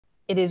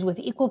It is with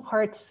equal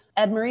parts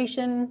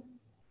admiration,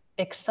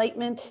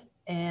 excitement,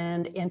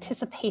 and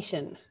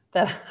anticipation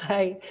that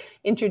I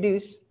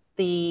introduce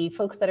the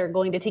folks that are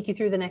going to take you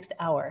through the next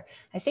hour.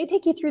 I say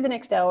take you through the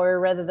next hour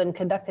rather than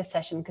conduct a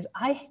session because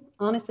I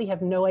honestly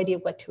have no idea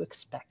what to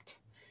expect.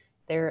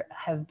 There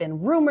have been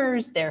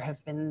rumors, there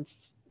have been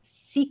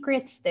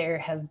secrets, there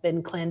have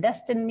been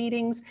clandestine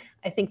meetings.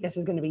 I think this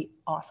is going to be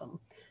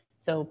awesome.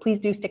 So please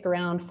do stick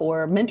around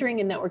for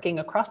mentoring and networking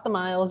across the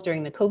miles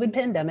during the COVID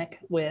pandemic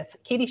with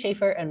Katie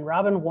Schaefer and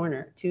Robin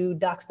Warner, two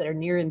docs that are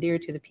near and dear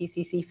to the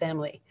PCC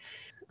family.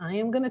 I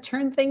am going to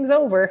turn things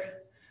over.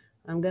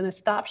 I'm going to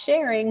stop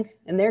sharing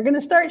and they're going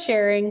to start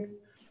sharing.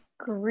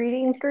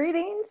 Greetings,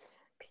 greetings,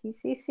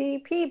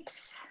 PCC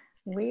peeps.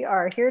 We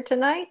are here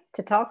tonight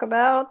to talk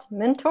about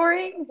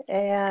mentoring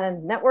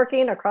and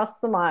networking across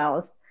the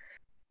miles.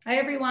 Hi,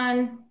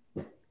 everyone.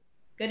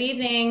 Good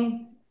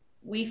evening.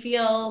 We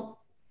feel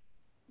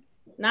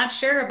not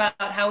sure about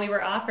how we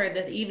were offered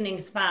this evening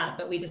spot,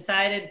 but we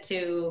decided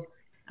to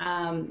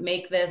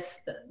make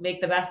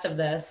the best of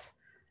this.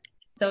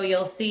 So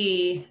you'll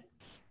see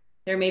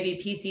there may be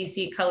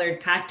PCC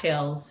colored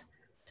cocktails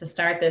to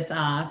start this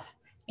off.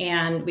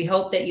 And we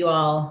hope that you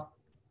all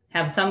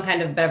have some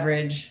kind of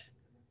beverage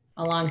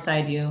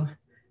alongside you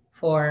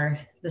for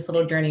this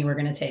little journey we're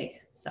going to take.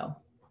 So,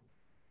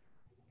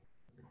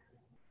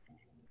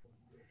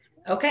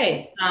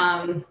 okay.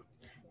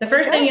 The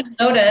first thing you'll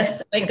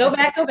notice, like go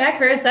back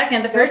for a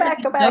second. The first thing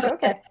you'll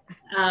notice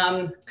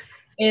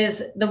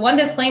is the one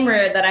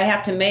disclaimer that I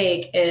have to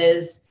make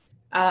is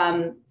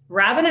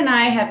Robin and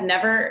I have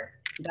never,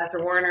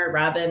 Dr. Warner,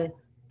 Robin,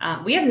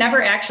 we have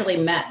never actually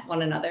met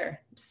one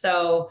another.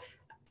 So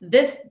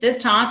this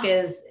talk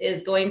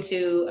is going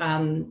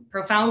to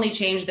profoundly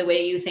change the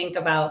way you think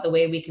about the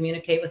way we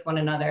communicate with one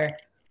another.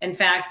 In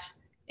fact,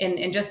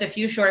 in just a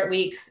few short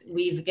weeks,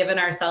 we've given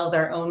ourselves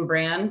our own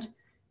brand,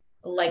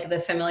 like the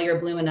familiar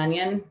Bloomin'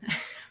 Onion.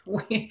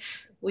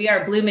 we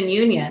are Bloomin'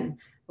 Union,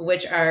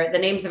 which are the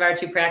names of our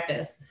two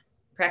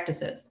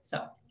practices.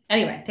 So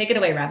anyway, take it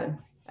away, Robin.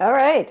 All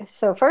right.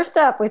 So first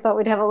up, we thought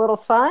we'd have a little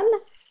fun,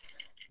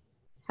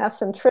 have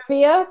some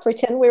trivia,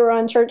 pretend we were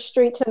on Church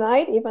Street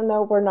tonight, even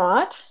though we're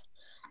not.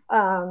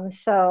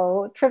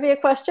 So trivia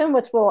question,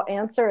 which we'll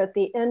answer at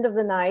the end of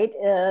the night,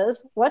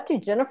 is what do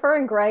Jennifer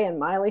and Gray and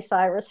Miley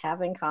Cyrus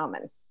have in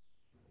common?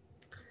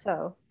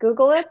 So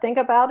Google it, think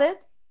about it.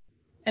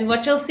 And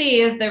what you'll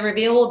see is the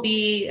reveal will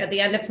be at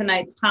the end of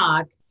tonight's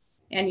talk,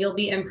 and you'll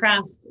be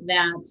impressed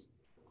that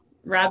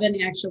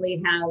Robin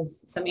actually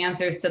has some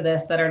answers to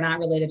this that are not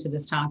related to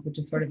this talk, which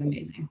is sort of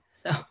amazing.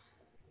 So.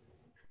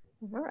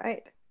 All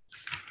right.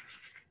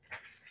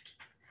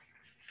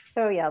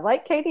 So yeah,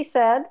 like Katie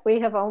said, we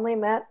have only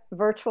met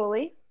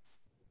virtually,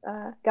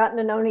 gotten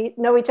to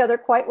know each other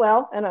quite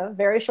well in a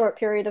very short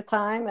period of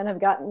time and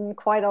have gotten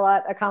quite a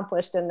lot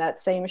accomplished in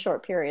that same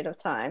short period of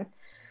time.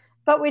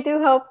 But we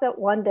do hope that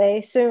one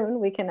day soon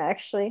we can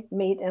actually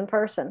meet in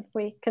person.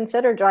 We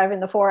consider driving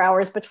the 4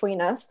 hours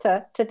between us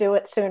to do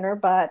it sooner,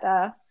 but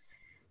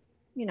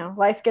you know,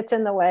 life gets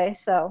in the way.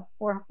 So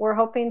we're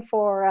hoping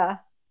for a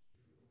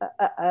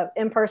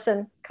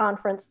in-person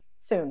conference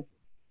soon.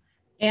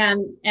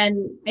 And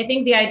I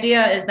think the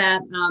idea is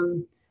that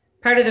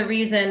part of the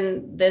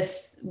reason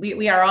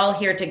we are all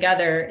here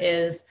together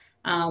is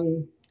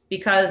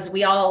because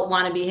we all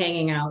want to be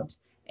hanging out.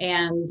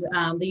 And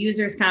the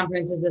users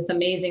conference is this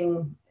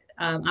amazing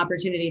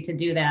opportunity to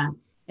do that.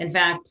 In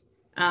fact,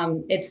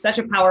 it's such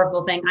a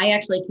powerful thing. I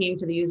actually came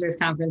to the users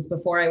conference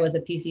before I was a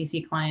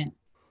PCC client.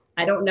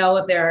 I don't know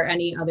if there are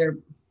any other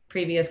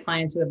previous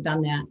clients who have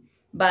done that,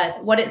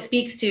 but what it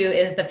speaks to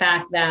is the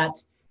fact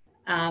that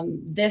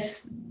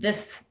this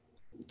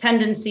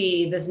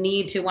tendency, this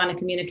need to want to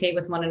communicate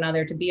with one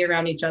another, to be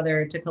around each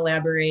other, to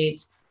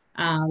collaborate,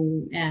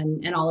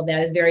 and all of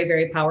that is very,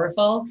 very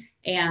powerful.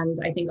 And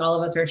I think all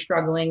of us are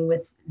struggling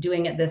with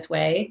doing it this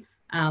way,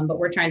 but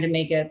we're trying to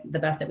make it the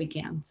best that we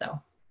can.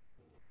 So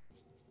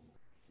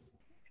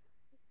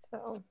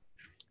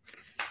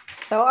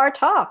our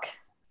talk,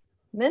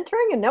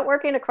 mentoring and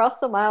networking across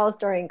the miles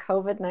during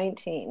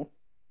COVID-19.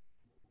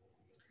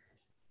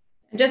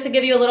 And just to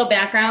give you a little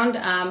background,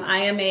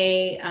 I'm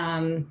a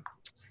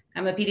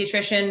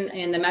pediatrician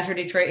in the Metro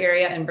Detroit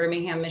area in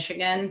Birmingham,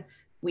 Michigan.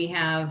 We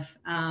have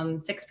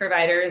 6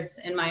 providers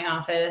in my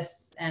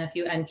office and a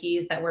few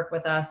NPs that work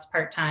with us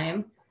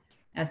part-time,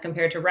 as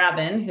compared to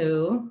Robin,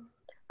 who...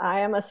 I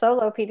am a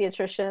solo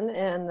pediatrician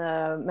in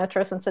the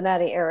Metro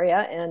Cincinnati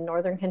area in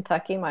Northern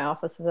Kentucky. My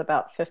office is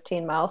about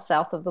 15 miles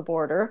south of the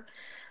border.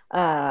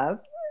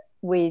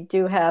 We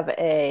do have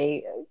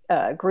a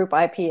group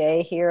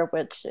IPA here,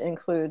 which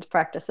includes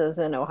practices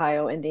in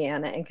Ohio,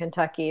 Indiana, and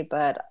Kentucky.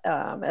 But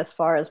as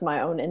far as my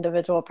own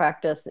individual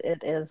practice,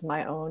 it is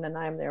my own, and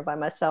I'm there by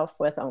myself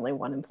with only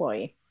one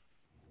employee.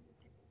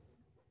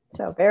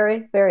 So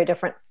very, very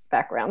different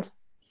backgrounds.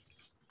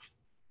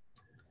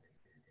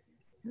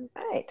 All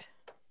right.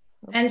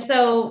 And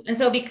so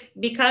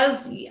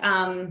because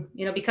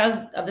because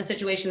of the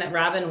situation that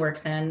Robin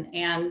works in,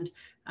 and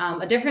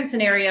a different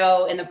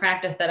scenario in the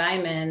practice that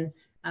I'm in,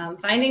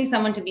 finding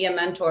someone to be a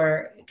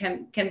mentor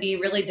can be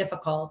really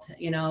difficult.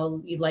 You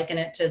know, you liken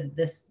it to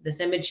this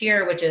image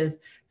here, which is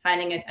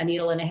finding a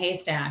needle in a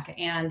haystack.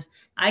 And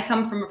I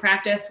come from a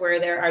practice where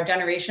there are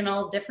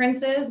generational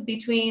differences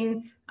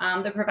between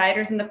the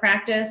providers in the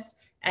practice,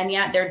 and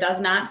yet there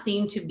does not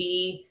seem to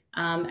be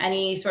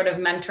any sort of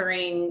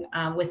mentoring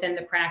within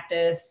the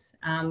practice,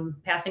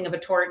 passing of a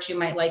torch, you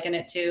might liken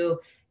it to.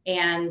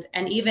 And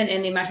even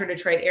in the Metro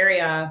Detroit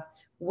area,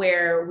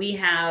 where we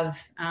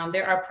have,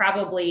 there are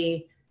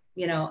probably,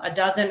 you know, a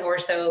dozen or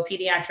so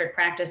pediatric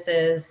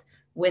practices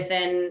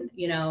within,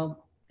 you know,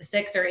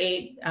 6 or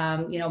 8,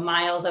 you know,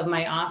 miles of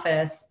my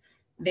office.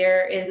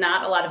 There is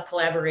not a lot of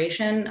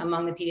collaboration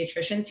among the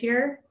pediatricians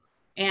here.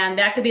 And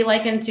that could be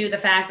likened to the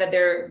fact that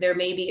there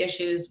may be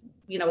issues,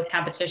 you know, with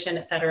competition,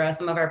 et cetera.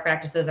 Some of our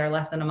practices are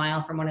less than a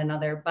mile from one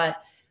another, but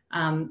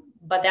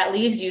that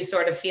leaves you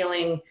sort of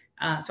feeling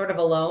sort of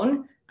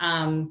alone.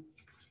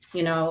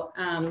 You know,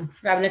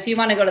 Robin, if you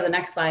want to go to the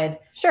next slide.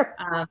 Sure.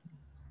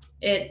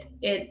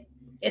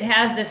 It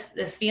has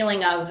this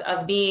feeling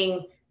of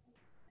being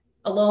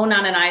alone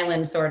on an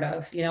island, sort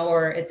of, you know,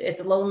 or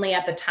it's lonely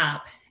at the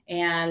top,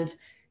 and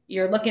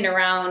you're looking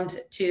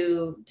around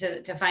to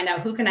find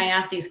out, who can I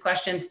ask these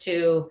questions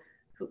to?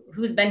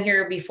 Who's been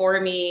here before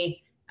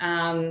me?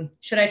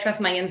 Should I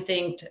trust my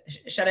instinct?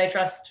 Should I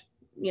trust,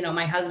 you know,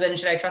 my husband?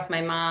 Should I trust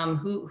my mom?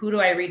 Who do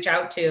I reach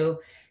out to?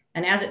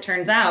 And as it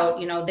turns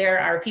out, you know, there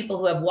are people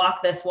who have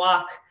walked this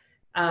walk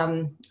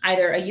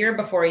either a year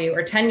before you,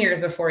 or 10 years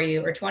before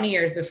you, or 20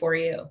 years before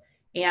you.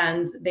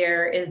 And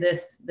there is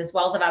this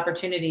wealth of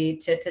opportunity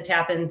to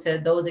tap into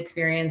those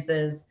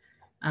experiences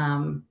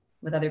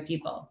with other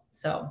people.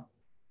 So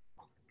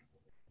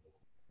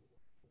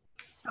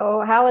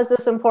how is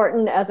this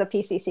important as a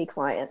PCC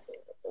client?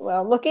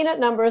 Well, looking at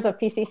numbers of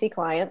PCC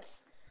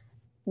clients,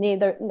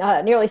 nearly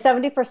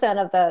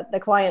 70% of the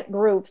client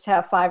groups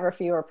have 5 or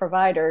fewer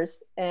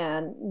providers,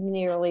 and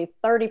nearly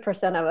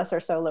 30% of us are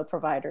solo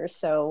providers.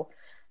 So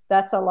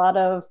that's a lot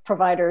of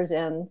providers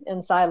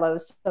in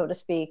silos, so to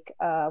speak,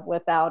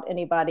 without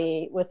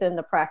anybody within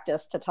the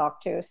practice to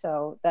talk to.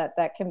 So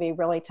that can be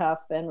really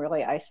tough and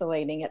really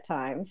isolating at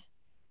times.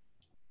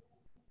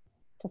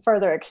 To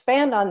further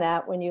expand on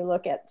that, when you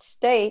look at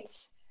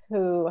states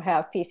who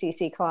have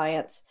PCC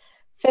clients,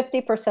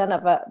 50%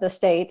 of the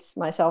states,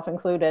 myself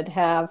included,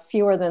 have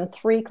fewer than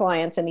 3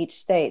 clients in each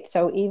state.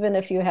 So even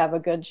if you have a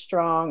good,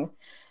 strong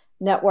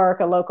network,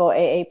 a local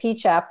AAP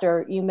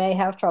chapter, you may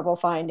have trouble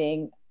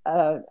finding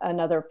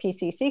another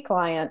PCC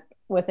client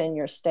within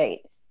your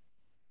state.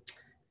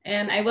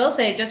 And I will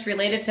say, just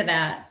related to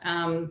that,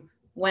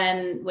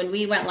 when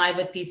we went live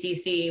with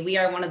PCC, we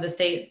are one of the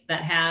states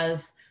that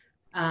has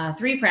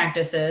 3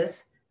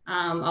 practices.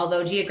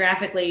 Although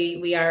geographically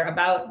we are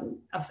about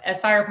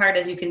as far apart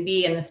as you can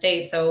be in the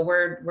state. So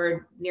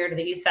we're near to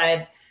the east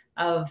side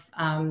of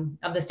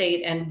the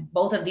state, and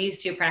both of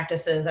these 2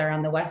 practices are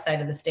on the west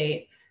side of the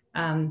state.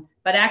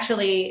 But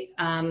actually,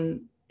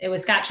 it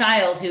was Scott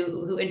Child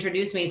who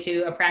introduced me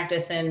to a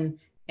practice in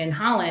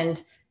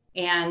Holland,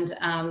 and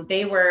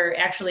they were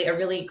actually a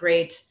really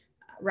great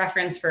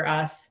reference for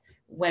us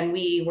when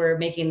we were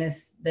making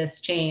this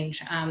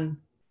change.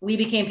 We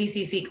became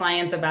PCC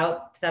clients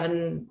about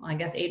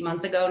 8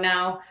 months ago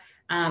now.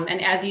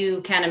 And as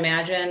you can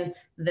imagine,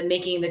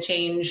 making the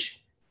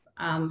change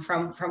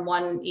from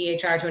one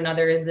EHR to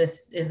another is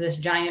this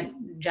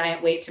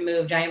giant weight to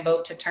move, giant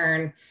boat to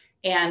turn.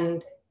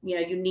 And, you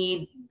know, you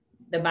need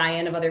the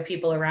buy-in of other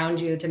people around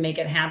you to make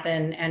it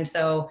happen. And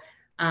so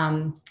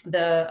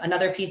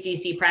another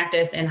PCC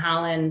practice in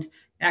Holland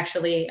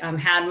actually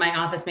had my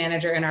office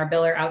manager and our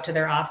biller out to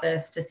their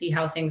office to see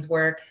how things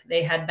work.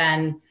 They had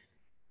been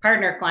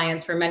partner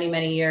clients for many,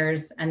 many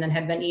years, and then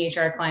had been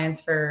EHR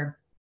clients for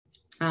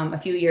a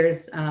few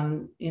years,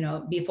 you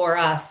know, before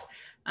us.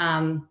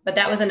 But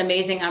that was an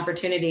amazing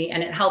opportunity,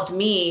 and it helped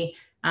me.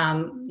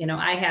 You know,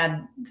 I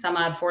had some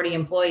odd 40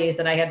 employees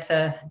that I had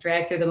to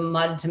drag through the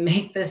mud to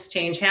make this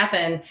change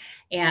happen.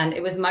 And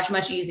it was much,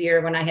 much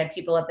easier when I had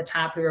people at the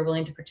top who were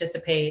willing to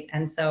participate.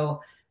 And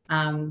so,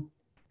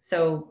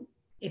 so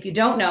if you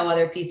don't know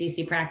other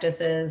PCC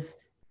practices,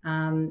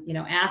 you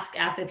know, ask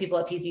the people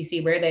at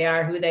PCC where they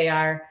are, who they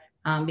are,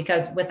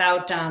 because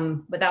without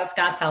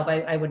Scott's help,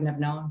 I wouldn't have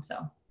known.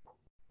 So.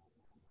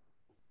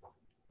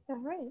 All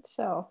right.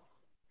 So,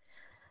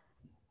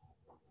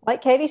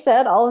 like Katie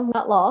said, all is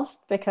not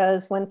lost,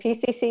 because when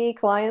PCC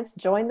clients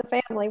join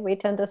the family, we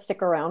tend to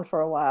stick around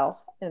for a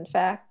while. In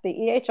fact, the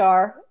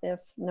EHR,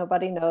 if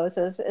nobody knows,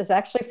 is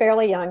actually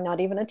fairly young, not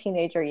even a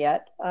teenager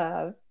yet,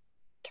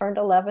 turned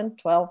 11,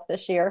 12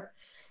 this year.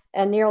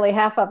 And nearly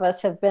half of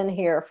us have been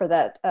here for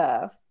that,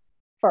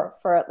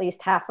 for at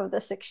least half of the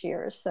 6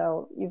 years.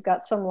 So you've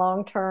got some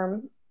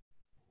long-term,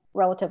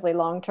 relatively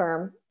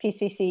long-term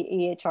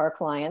PCC EHR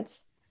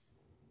clients.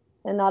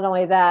 And not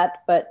only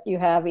that, but you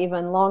have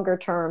even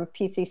longer-term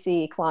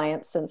PCC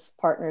clients, since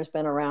Partner's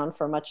been around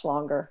for much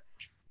longer.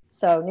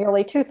 So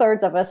nearly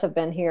 2/3 of us have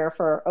been here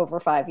for over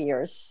 5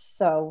 years.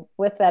 So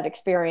with that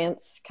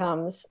experience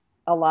comes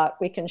a lot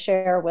we can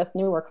share with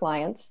newer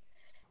clients,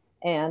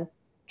 and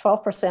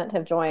 12%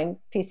 have joined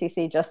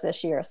PCC just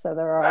this year. So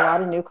there are a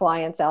lot of new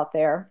clients out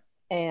there,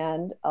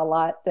 and a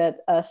lot that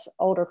us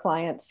older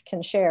clients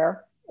can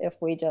share if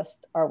we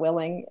just are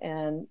willing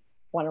and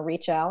want to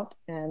reach out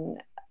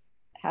and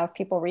have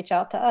people reach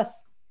out to us.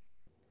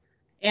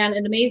 And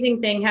an amazing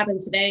thing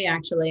happened today,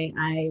 actually.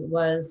 I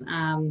was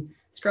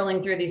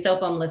scrolling through the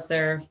SOPM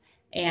listserv,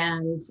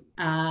 and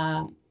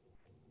a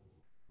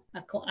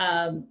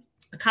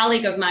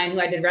colleague of mine who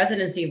I did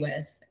residency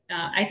with,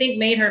 I think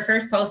made her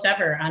first post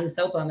ever on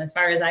SOPM, as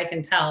far as I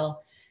can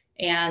tell,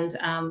 and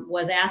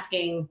was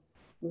asking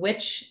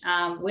which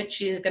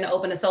she's going to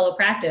open a solo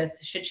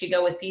practice. Should she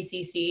go with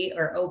PCC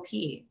or OP?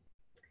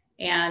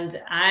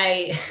 And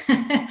I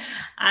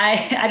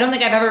don't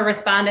think I've ever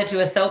responded to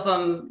a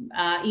SOPM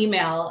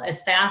email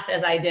as fast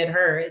as I did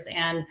hers,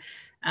 and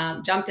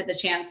jumped at the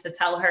chance to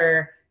tell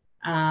her,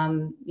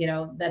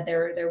 that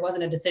there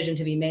wasn't a decision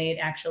to be made,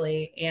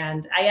 actually.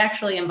 And I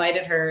actually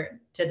invited her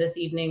to this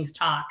evening's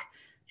talk.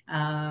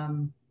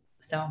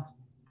 So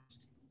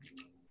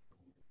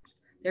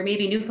there may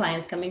be new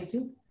clients coming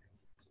soon.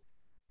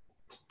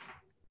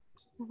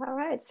 All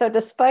right. So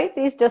despite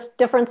these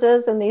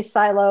differences and these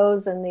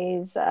silos and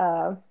these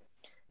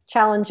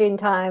challenging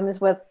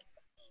times with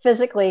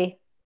physically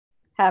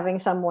having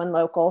someone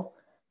local,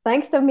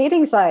 thanks to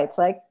meeting sites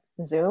like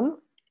Zoom,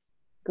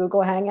 Google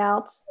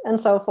Hangouts, and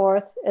so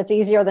forth, it's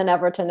easier than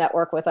ever to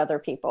network with other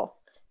people.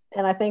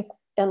 And I think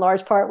in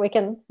large part, we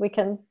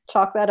can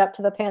chalk that up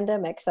to the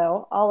pandemic.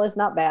 So all is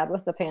not bad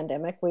with the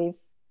pandemic.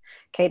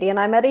 Katie and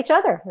I met each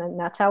other, and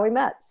that's how we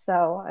met.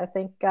 So I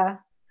think there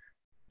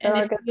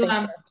are good things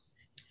there.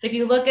 If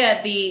you look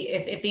at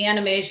if the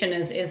animation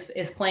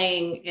is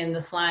playing in the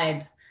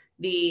slides,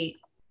 the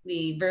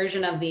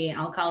version of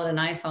I'll call it an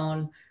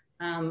iPhone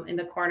in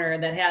the corner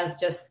that has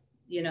just,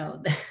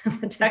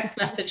 the text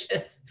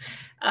messages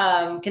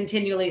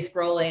continually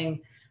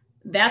scrolling.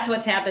 That's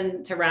what's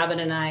happened to Robin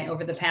and I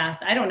over the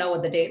past, I don't know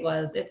what the date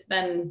was. It's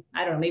been,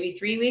 I don't know, maybe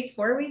 3 weeks,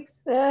 4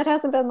 weeks. It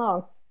hasn't been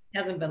long.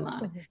 Hasn't been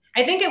long.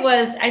 I think it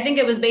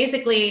was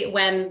basically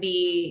when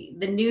the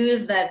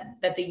news that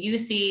the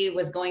UC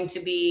was going to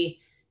be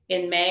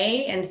in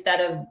May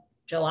instead of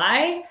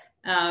July.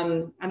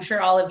 I'm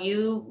sure all of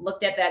you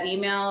looked at that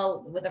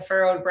email with a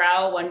furrowed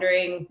brow,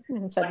 wondering.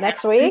 And said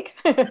next week.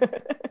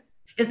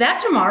 Is that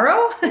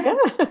tomorrow? Yeah.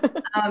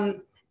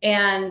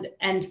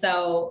 And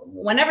so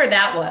whenever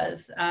that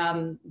was,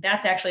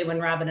 that's actually when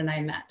Robin and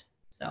I met.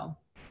 So.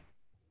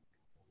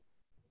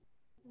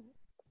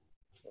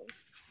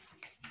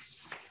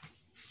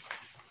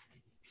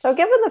 So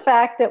given the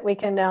fact that we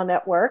can now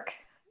network,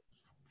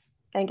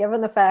 and given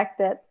the fact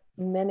that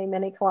many,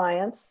 many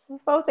clients,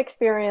 both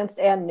experienced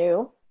and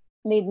new,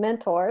 need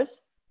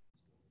mentors,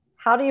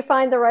 how do you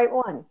find the right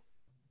one?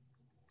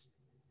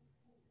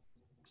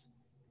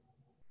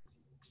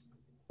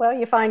 Well,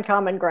 you find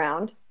common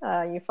ground,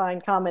 you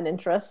find common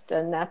interest,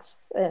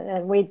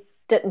 and we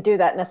didn't do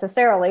that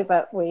necessarily,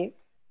 but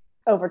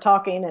over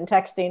talking and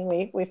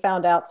texting, we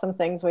found out some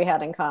things we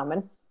had in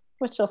common,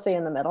 which you'll see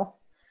in the middle.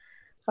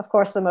 Of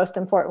course, the most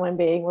important one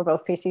being we're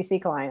both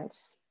PCC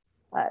clients,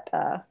 but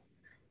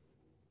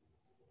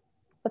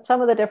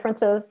some of the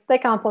differences, they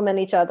complement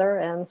each other,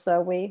 and so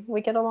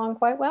we get along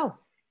quite well.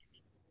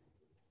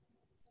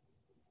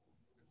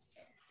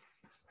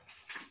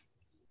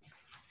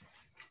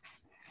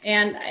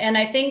 And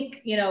I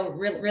think,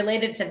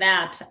 related to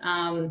that,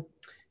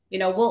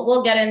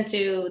 we'll get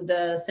into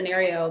the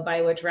scenario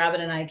by which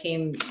Robin and I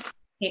came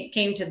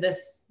to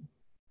this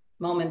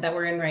moment that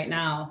we're in right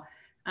now.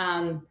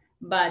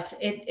 But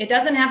it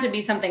doesn't have to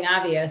be something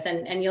obvious.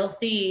 And you'll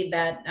see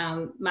that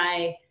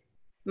my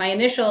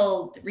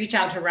initial reach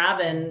out to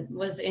Robin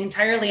was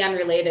entirely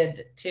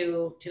unrelated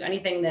to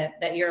anything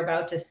that you're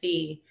about to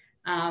see.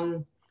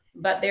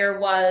 But there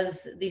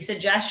was the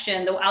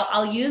suggestion, though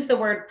I'll use the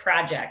word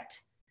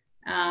project.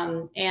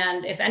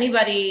 And if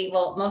anybody,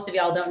 well, most of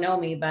y'all don't know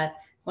me, but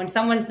when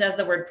someone says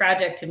the word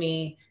project to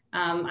me,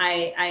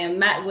 I am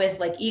met with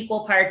like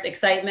equal parts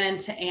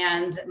excitement,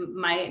 and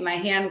my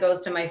hand goes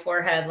to my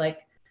forehead like,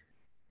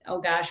 oh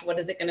gosh, what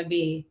is it going to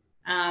be?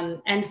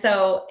 And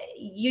so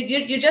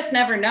you just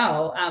never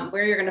know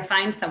where you're going to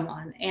find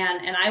someone.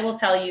 And I will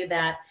tell you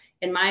that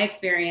in my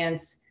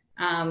experience,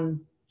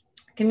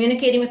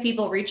 communicating with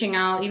people, reaching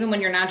out, even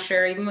when you're not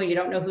sure, even when you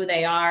don't know who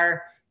they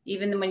are,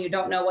 even when you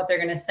don't know what they're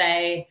going to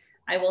say,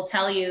 I will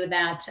tell you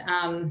that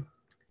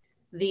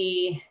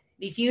the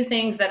few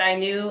things that I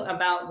knew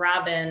about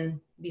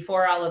Robin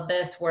before all of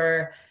this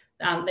were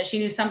that she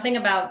knew something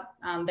about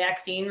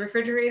vaccine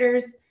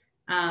refrigerators,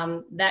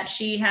 that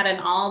she had an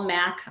all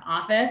Mac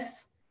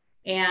office,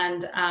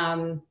 and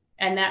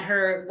that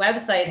her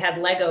website had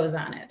Legos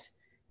on it.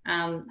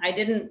 I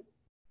didn't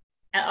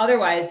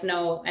otherwise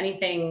know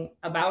anything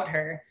about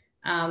her,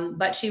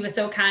 but she was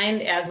so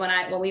kind, as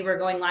when we were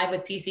going live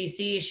with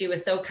PCC, she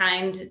was so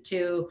kind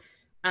to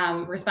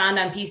respond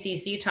on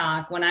PCC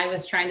Talk when I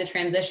was trying to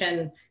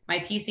transition my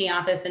PC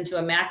office into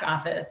a Mac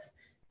office.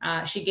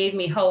 She gave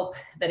me hope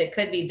that it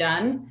could be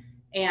done.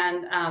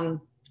 And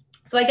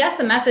so I guess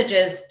the message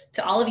is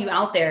to all of you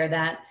out there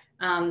that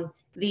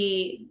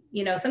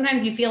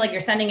sometimes you feel like you're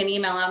sending an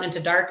email out into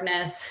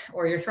darkness,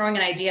 or you're throwing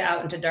an idea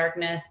out into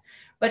darkness,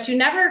 but you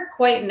never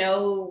quite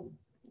know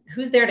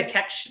who's there to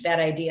catch that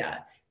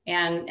idea.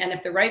 And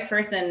if the right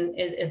person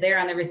is there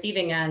on the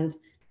receiving end,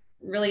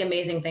 really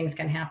amazing things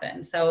can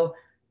happen. So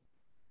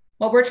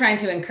what we're trying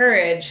to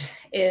encourage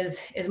is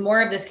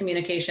more of this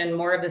communication,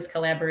 more of this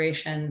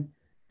collaboration,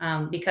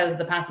 because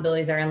the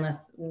possibilities are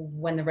endless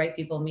when the right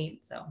people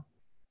meet. So.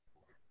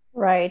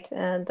 Right.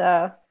 And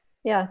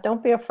yeah,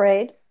 don't be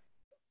afraid.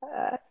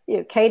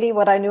 Katie,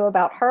 what I knew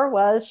about her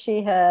was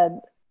she had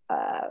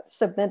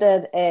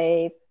submitted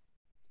a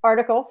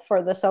article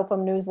for the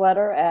SOPM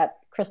newsletter at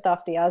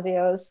Christoph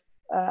Diazio's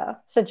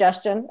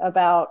suggestion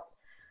about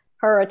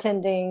her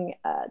attending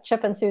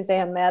Chip and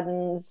Suzanne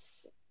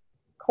Madden's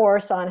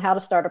course on how to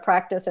start a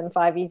practice in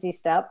 5 easy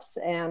steps.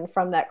 And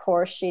from that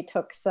course, she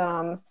took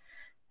some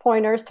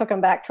pointers, took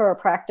them back to her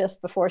practice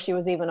before she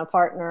was even a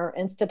partner,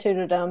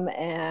 instituted them,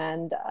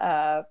 and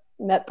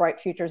met Bright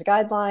Futures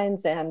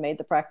guidelines and made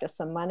the practice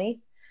some money.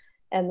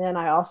 And then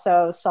I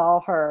also saw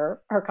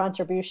her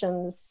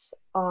contributions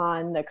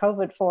on the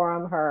COVID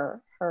forum,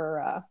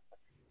 her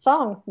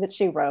song that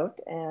she wrote,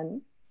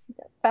 and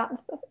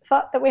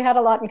thought that we had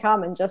a lot in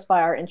common just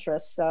by our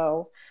interests.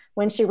 So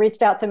when she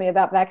reached out to me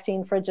about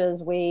vaccine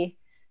fridges, we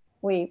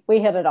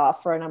hit it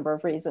off for a number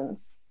of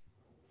reasons.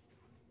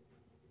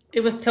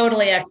 It was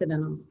totally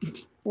accidental.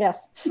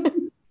 Yes.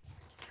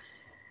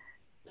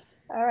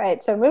 All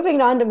right. So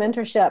moving on to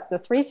mentorship, the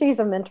 3 C's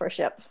of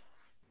mentorship.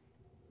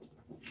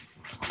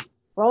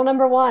 Role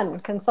number 1,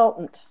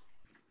 consultant.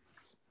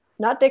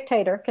 Not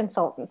dictator,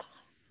 consultant.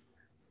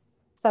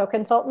 So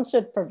consultants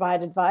should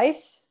provide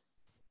advice,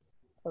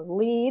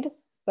 lead,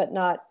 but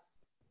not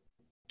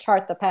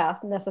chart the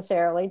path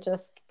necessarily,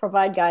 just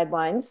provide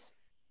guidelines,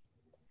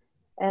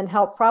 and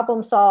help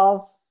problem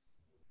solve,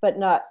 but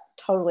not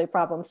totally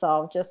problem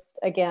solve. Just,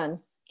 again,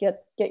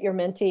 get your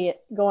mentee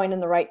going in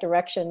the right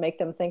direction, make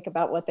them think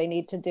about what they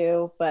need to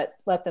do, but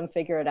let them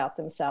figure it out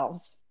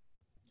themselves.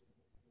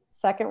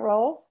 Second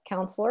role,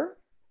 counselor.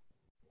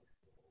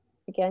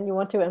 Again, you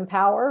want to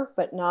empower,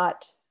 but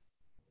not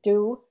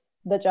do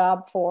the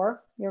job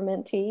for your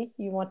mentee.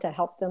 You want to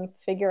help them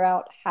figure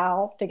out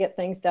how to get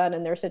things done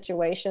in their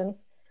situation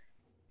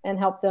and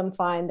help them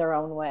find their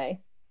own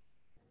way.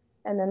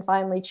 And then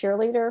finally,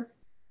 cheerleader.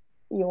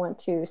 You want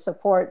to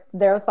support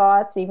their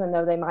thoughts, even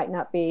though they might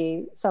not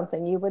be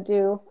something you would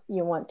do.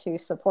 You want to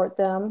support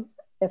them.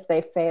 If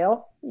they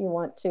fail, you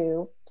want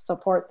to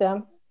support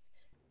them.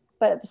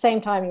 But at the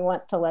same time, you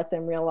want to let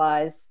them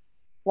realize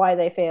why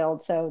they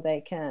failed so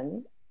they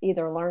can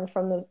either learn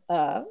from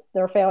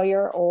their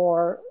failure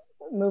or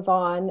move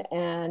on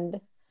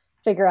and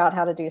figure out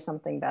how to do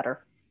something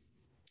better.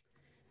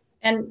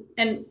 And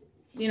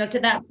to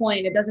that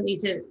point, it doesn't need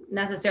to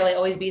necessarily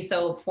always be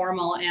so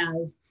formal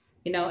as,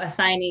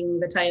 assigning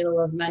the title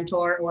of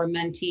mentor or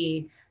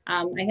mentee.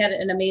 I had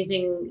an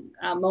amazing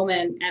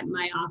moment at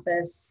my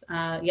office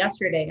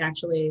yesterday,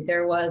 actually.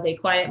 There was a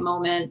quiet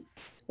moment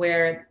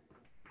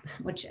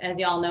which, as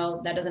y'all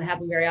know, that doesn't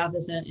happen very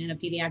often in a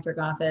pediatric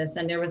office.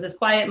 And there was this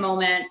quiet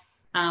moment.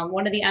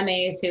 One of the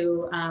MAs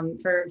who,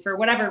 for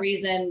whatever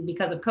reason,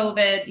 because of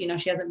COVID,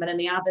 she hasn't been in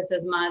the office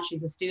as much.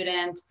 She's a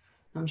student.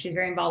 She's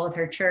very involved with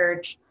her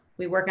church.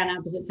 We work on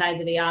opposite sides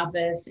of the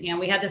office. And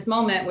we had this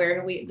moment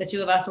where the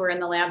 2 of us were in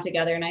the lab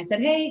together. And I said,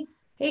 hey,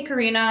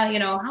 Karina,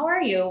 how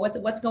are you?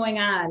 What's going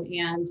on?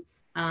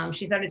 And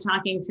she started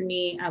talking to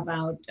me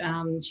about,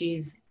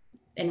 she's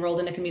enrolled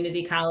in a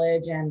community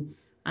college and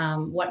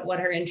what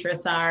her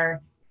interests are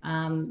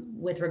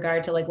with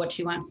regard to what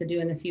she wants to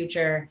do in the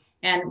future.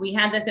 And we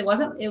had this, it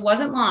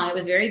wasn't long, it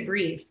was very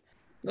brief,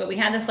 but we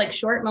had this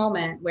short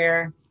moment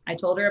where I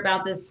told her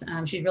about this.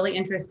 She's really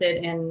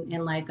interested in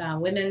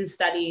women's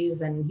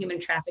studies and human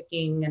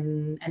trafficking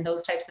and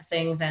those types of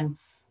things. And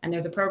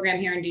there's a program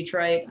here in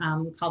Detroit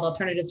called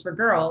Alternatives for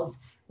Girls,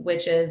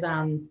 which is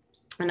a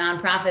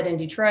nonprofit in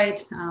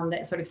Detroit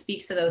that sort of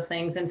speaks to those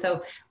things. And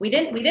so we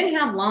didn't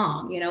have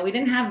long,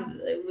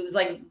 it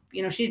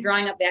was she's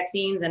drawing up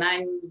vaccines and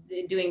I'm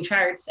doing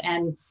charts,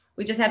 and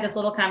we just had this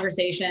little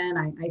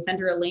conversation. I sent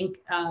her a link,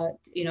 to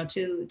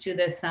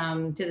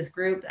this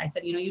group. I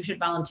said, you should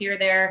volunteer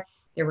there.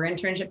 There were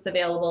internships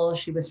available.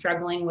 She was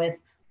struggling with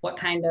what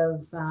kind of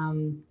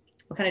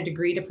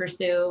degree to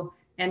pursue.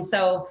 And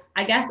so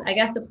I guess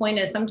the point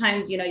is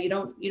sometimes, you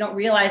don't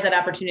realize that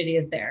opportunity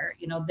is there.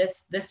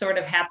 This sort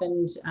of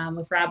happened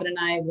with Robin and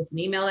I with an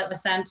email that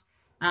was sent.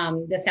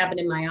 This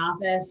happened in my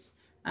office,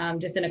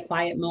 just in a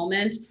quiet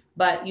moment,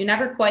 but you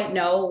never quite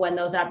know when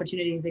those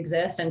opportunities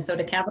exist. And so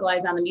to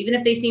capitalize on them, even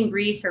if they seem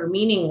brief or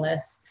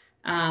meaningless,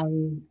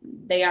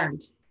 they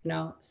aren't,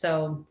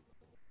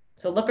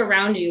 So look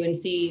around you and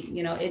see,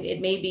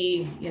 it may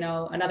be,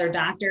 another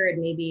doctor, it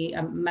may be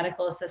a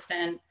medical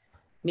assistant,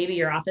 maybe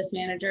your office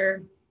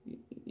manager,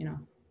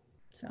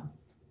 so.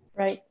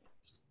 Right.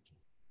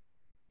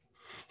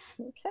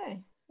 Okay.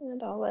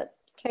 And I'll let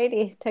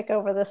Katie take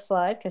over this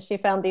slide because she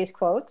found these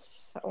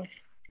quotes. So.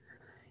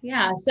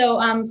 Yeah. So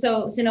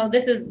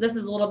this is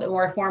a little bit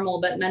more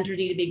formal, but mentors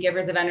need to be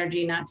givers of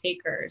energy, not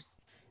takers.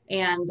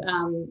 And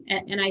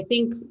I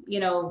think,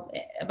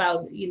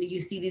 about, you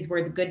see these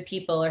words, good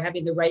people, or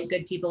having the right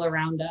good people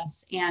around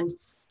us. And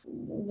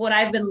what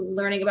I've been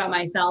learning about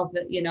myself,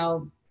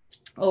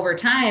 over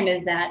time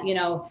is that,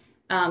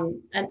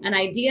 an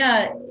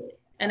idea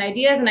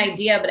is an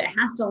idea, but it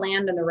has to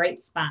land in the right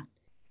spot.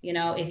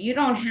 If you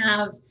don't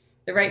have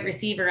the right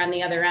receiver on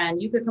the other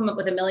end, you could come up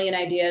with a million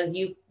ideas.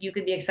 You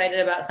could be excited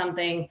about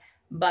something,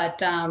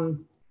 but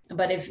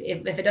if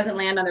it doesn't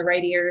land on the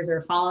right ears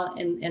or fall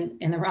in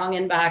the wrong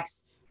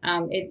inbox,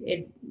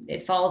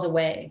 it falls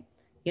away,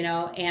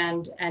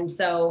 and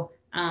so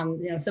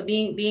so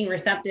being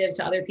receptive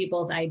to other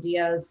people's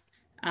ideas.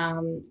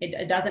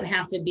 It doesn't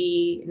have to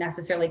be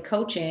necessarily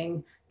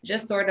coaching,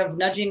 just sort of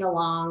nudging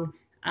along,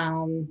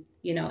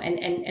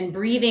 and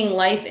breathing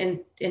life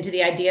into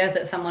the ideas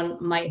that someone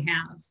might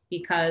have,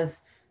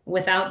 because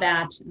without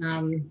that,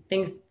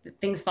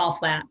 things fall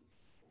flat.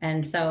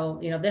 And so,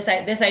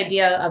 this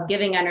idea of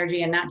giving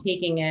energy and not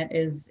taking it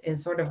is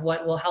sort of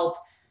what will help,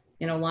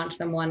 launch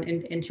someone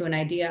into an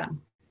idea,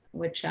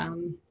 which I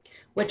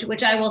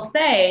will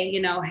say,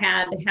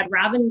 had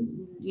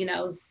Robin,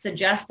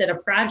 suggested a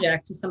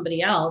project to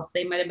somebody else,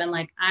 they might have been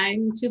like,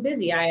 I'm too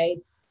busy.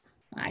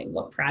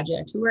 What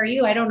project? Who are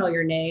you? I don't know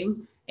your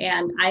name.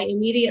 And I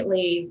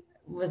immediately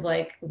was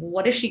like,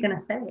 what is she going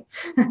to say?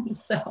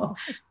 So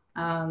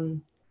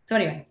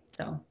anyway.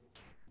 All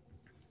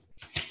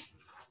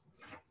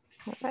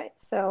right.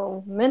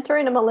 So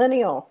mentoring a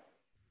millennial.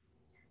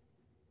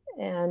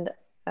 And,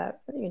 I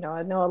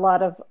know a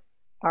lot of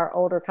our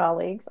older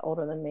colleagues,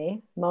 older than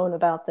me, moan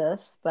about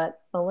this, but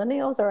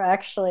millennials are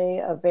actually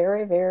a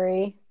very,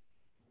 very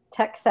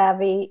tech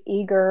savvy,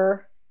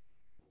 eager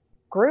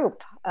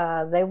group.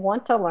 They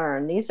want to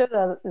learn. These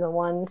are the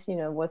ones,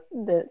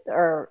 that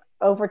are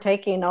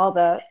overtaking all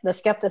the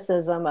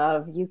skepticism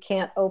of, you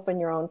can't open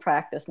your own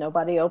practice.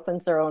 Nobody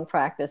opens their own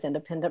practice.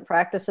 Independent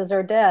practices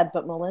are dead,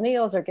 but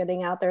millennials are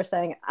getting out there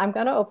saying, I'm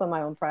going to open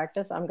my own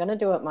practice. I'm going to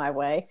do it my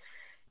way.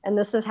 And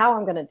this is how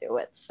I'm going to do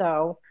it.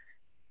 So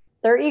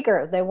they're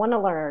eager. They want to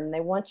learn.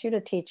 They want you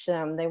to teach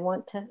them. They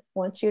want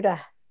you to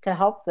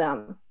help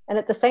them. And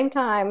at the same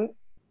time,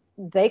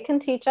 they can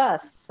teach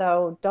us.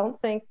 So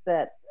don't think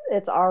that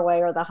it's our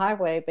way or the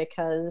highway,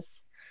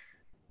 because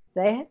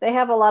they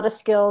have a lot of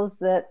skills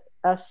that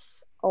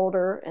us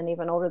older and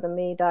even older than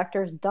me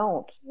doctors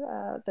don't.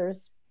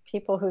 There's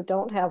people who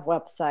don't have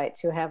websites,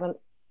 who haven't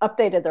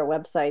updated their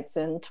websites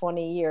in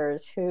 20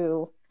 years,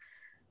 who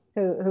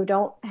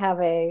don't have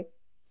a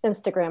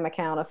Instagram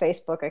account, a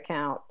Facebook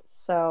account.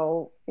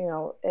 So,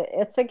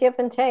 it's a give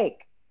and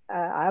take.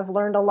 I've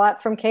learned a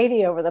lot from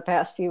Katie over the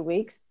past few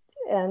weeks,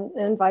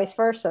 and vice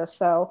versa.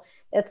 So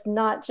it's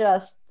not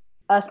just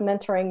us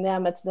mentoring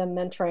them, it's them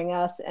mentoring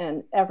us,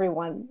 and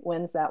everyone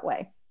wins that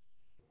way.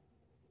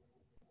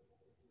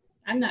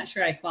 I'm not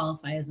sure I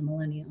qualify as a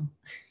millennial.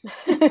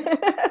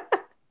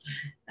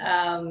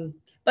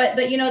 But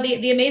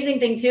the amazing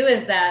thing too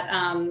is that,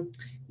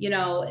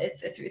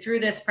 through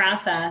this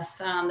process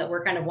that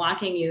we're kind of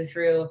walking you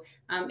through,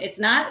 it's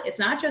not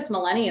just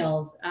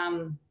millennials.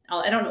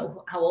 I don't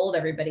know how old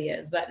everybody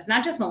is, but it's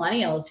not just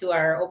millennials who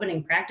are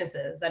opening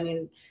practices. I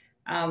mean,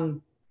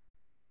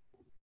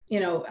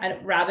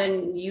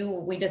 Robin,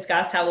 we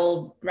discussed how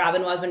old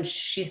Robin was when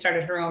she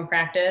started her own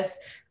practice.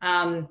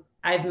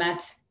 I've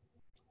met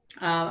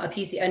a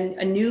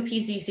new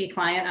PCC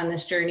client on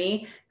this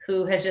journey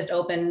who has just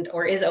opened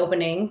or is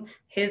opening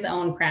his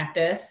own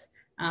practice.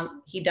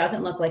 He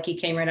doesn't look like he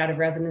came right out of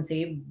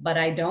residency, but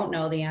I don't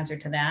know the answer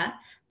to that.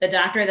 The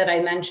doctor that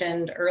I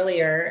mentioned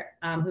earlier,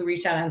 who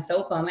reached out on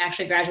SOPM,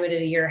 actually graduated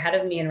a year ahead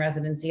of me in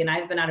residency, and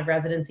I've been out of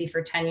residency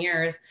for 10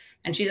 years,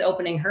 and she's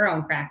opening her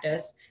own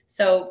practice.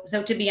 So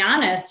to be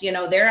honest,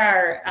 there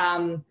are,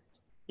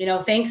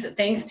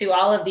 thanks to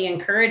all of the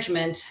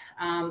encouragement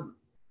from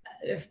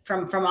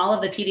all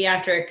of the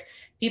pediatric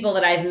people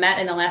that I've met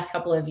in the last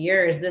couple of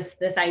years,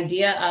 this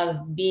idea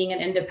of being an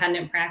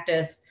independent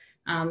practice,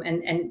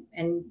 and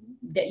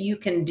that you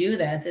can do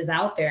this is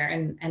out there,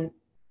 and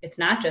it's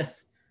not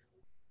just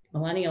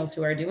millennials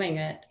who are doing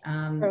it,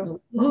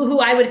 who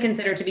I would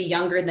consider to be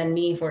younger than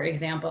me, for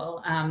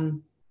example.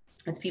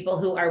 It's people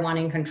who are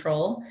wanting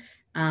control,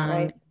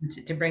 right,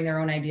 to bring their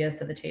own ideas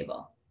to the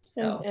table.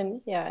 So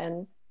and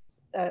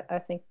I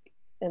think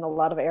in a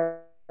lot of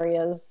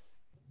areas,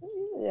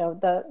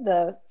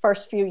 the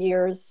first few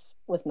years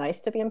was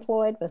nice to be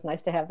employed, was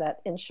nice to have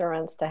that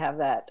insurance, to have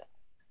that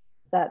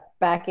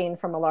backing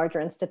from a larger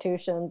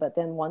institution. But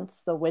then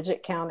once the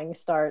widget counting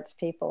starts,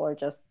 people are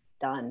just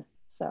done.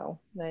 So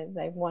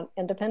they want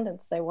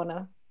independence. They want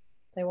to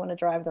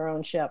drive their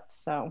own ship.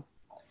 So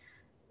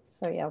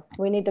yeah,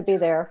 we need to be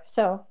there.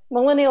 So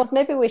millennials,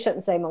 maybe we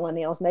shouldn't say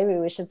millennials. Maybe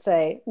we should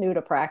say new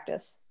to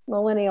practice.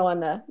 Millennial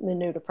and the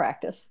new to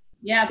practice.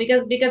 Yeah,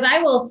 because I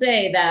will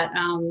say that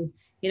I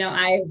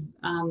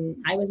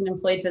was an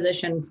employed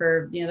physician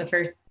for the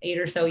first 8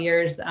 or so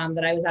years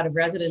that I was out of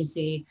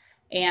residency,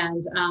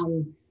 and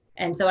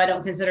so I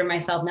don't consider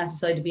myself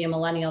necessarily to be a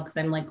millennial, because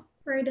I'm like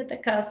right at the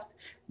cusp.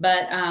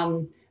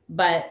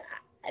 But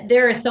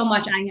there is so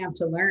much I have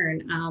to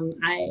learn.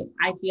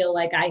 I feel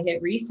like I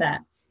hit reset,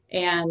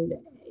 and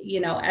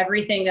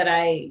everything that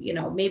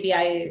maybe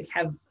I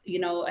have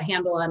a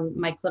handle on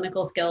my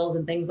clinical skills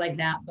and things like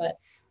that, but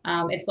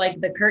it's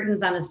like the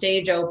curtains on the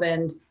stage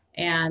opened,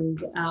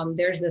 and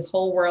there's this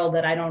whole world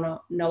that I don't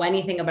know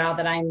anything about,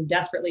 that I'm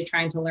desperately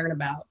trying to learn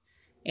about.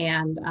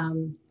 And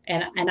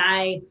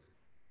I,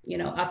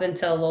 up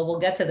until, well, we'll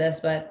get to this,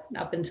 but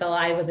up until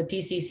I was a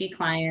PCC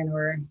client,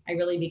 or I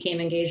really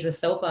became engaged with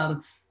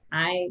SOPM,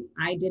 I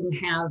didn't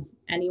have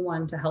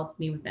anyone to help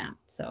me with that.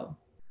 So.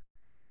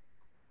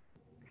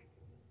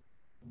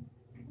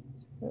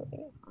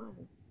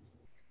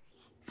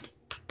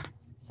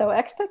 So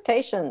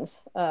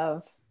expectations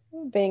of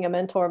being a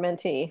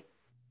mentor-mentee.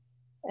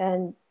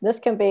 And this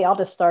can be, I'll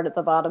just start at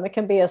the bottom. It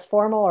can be as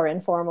formal or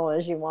informal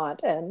as you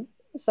want. And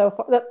so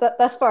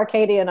thus far,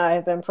 Katie and I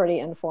have been pretty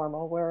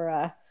informal.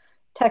 We're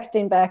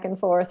texting back and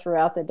forth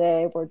throughout the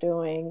day. We're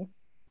doing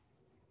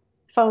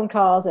phone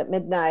calls at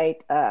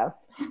midnight.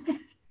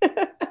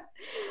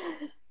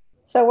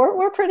 So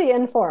we're pretty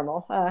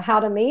informal. How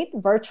to meet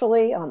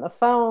virtually, on the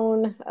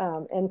phone,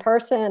 in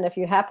person, if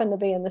you happen to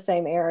be in the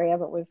same area,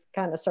 but we've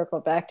kind of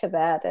circled back to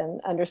that and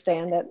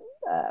understand that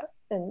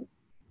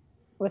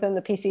within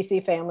the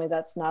PCC family,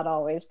 that's not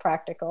always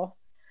practical.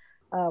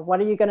 What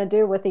are you going to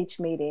do with each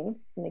meeting?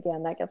 And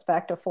again, that gets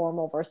back to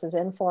formal versus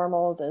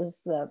informal. Does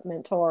the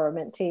mentor or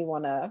mentee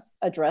want to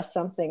address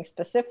something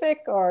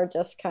specific, or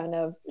just kind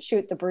of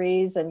shoot the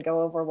breeze and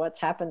go over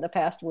what's happened the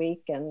past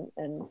week and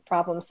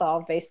problem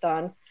solve based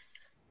on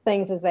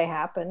things as they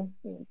happen?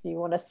 Do you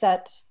want to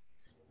set,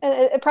 and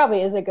it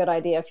probably is a good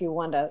idea if you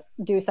want to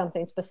do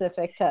something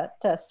specific, to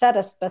set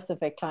a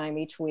specific time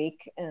each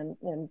week and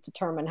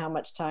determine how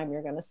much time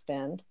you're going to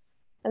spend.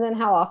 And then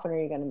how often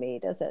are you going to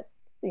meet? Is it,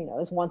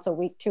 is once a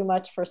week too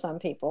much for some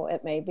people?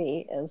 It may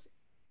be, as,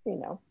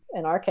 in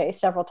our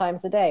case, several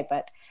times a day,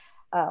 but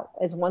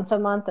is once a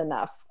month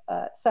enough?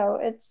 So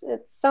it's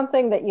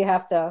something that you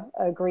have to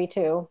agree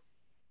to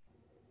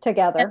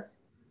together.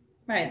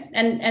 Right.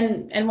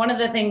 And one of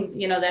the things,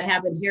 that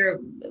happened here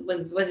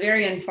was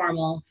very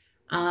informal,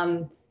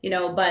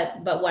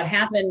 but what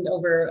happened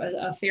over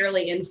a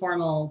fairly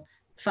informal,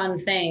 fun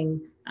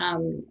thing,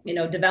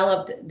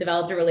 developed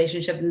a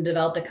relationship and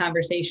developed a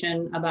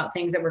conversation about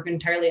things that were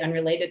entirely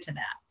unrelated to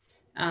that.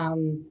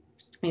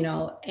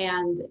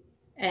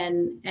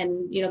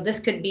 This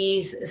could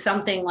be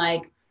something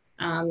like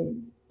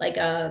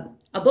a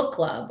book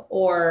club,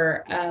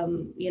 or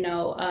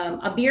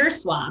a beer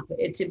swap,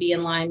 to be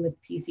in line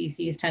with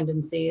PCC's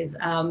tendencies,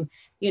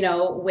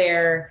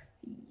 where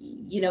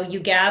you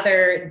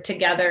gather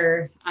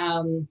together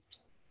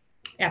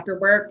after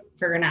work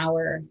for an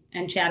hour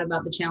and chat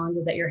about the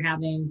challenges that you're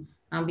having,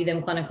 be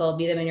them clinical,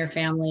 be them in your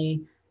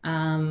family,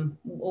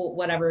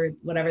 whatever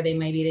they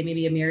may be. They may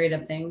be a myriad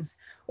of things,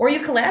 or you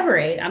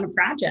collaborate on a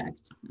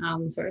project,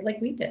 sort of like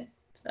we did.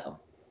 So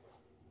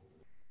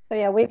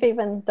yeah, we've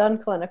even done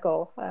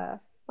clinical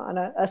on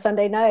a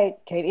Sunday night.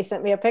 Katie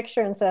sent me a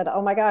picture and said,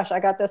 "Oh my gosh, I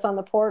got this on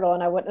the portal,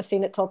 and I wouldn't have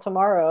seen it till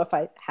tomorrow if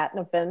I hadn't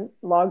have been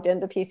logged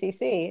into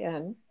PCC."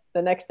 And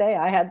the next day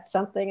I had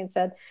something and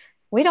said,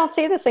 "We don't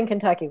see this in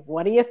Kentucky.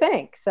 What do you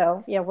think?"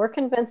 So yeah, we're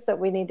convinced that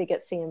we need to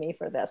get CME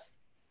for this.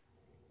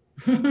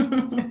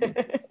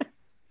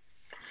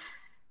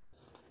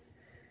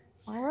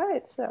 All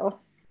right, so.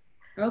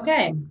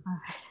 Okay.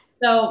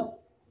 So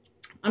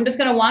I'm just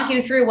going to walk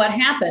you through what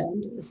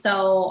happened.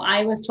 So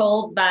I was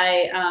told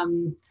by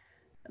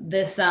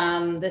this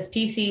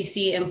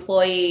PCC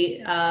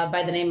employee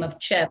by the name of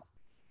Chip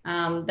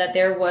that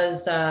there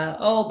was,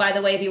 oh, by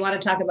the way, if you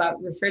want to talk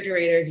about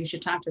refrigerators, you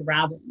should talk to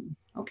Robin.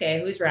 Okay,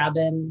 who's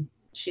Robin?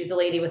 She's the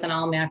lady with an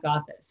all Mac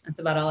office. That's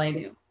about all I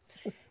knew.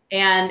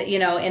 And,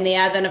 in the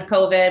advent of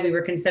COVID, we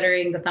were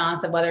considering the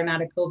thoughts of whether or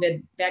not a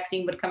COVID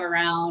vaccine would come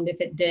around. If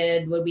it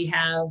did, would we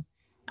have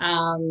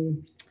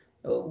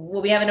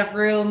enough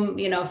room,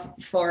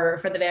 for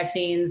the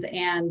vaccines?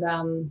 And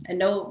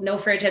no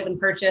fridge had been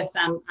purchased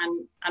on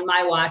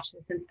my watch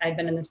since I've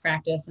been in this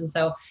practice. And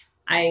so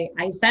I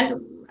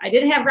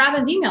didn't have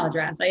Robin's email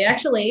address. I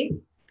actually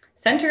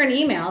sent her an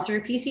email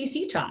through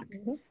PCC Talk,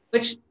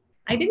 which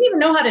I didn't even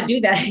know how to do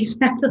that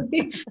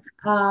exactly.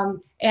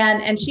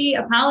 And she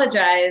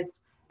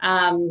apologized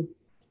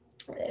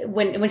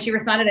when she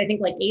responded, I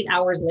think like 8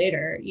 hours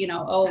later,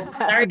 "Oh,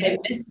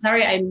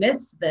 sorry, I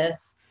missed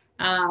this.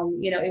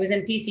 It was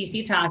in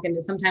PCC Talk, and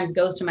it sometimes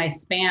goes to my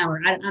spam,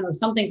 or I don't know,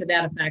 something to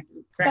that effect.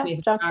 Correct me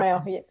if junk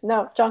mail.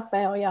 No, junk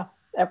mail. Yeah,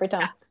 every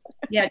time.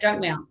 Yeah,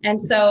 junk mail.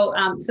 And so,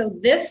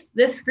 this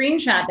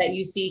screenshot that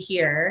you see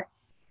here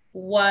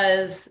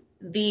was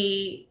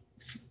the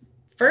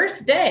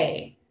first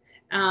day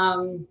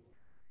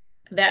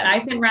that I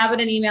sent Robin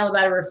an email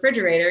about a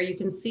refrigerator. You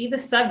can see the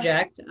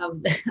subject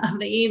of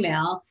the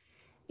email,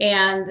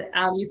 and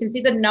you can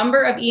see the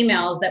number of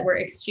emails that were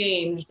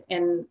exchanged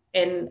in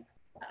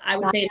I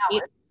would say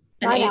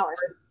 9 hours.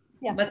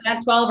 Yeah. Was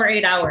that 12 or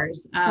 8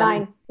 hours?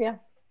 9. Yeah.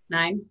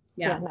 9.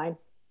 Yeah. 9.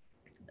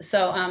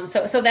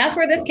 So that's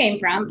where this came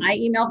from. I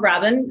emailed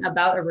Robin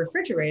about a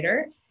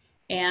refrigerator,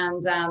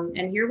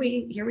 And here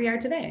we are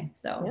today.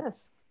 So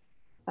yes,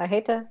 I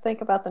hate to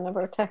think about the number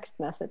of text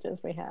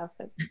messages we have.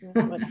 It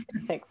would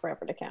take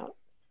forever to count.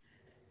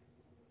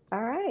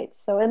 All right.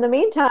 So in the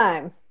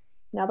meantime,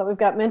 now that we've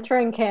got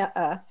mentoring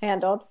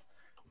handled,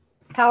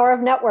 power of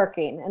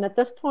networking. And at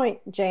this point,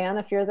 Jan,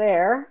 if you're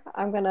there,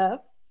 I'm going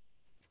to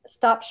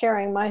stop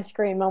sharing my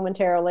screen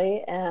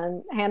momentarily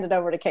and hand it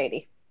over to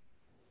Katie.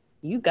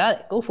 You got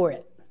it. Go for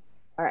it.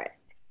 All right.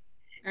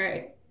 All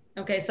right.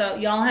 Okay. So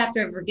y'all have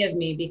to forgive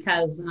me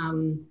because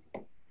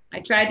I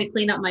tried to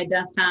clean up my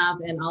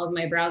desktop and all of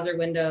my browser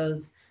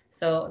windows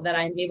so that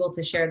I'm able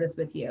to share this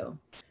with you.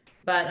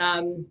 But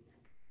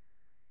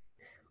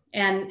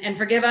and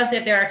forgive us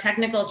if there are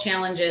technical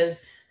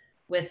challenges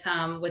with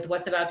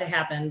what's about to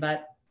happen.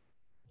 But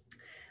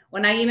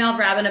when I emailed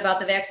Robin about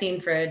the vaccine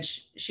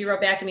fridge, she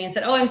wrote back to me and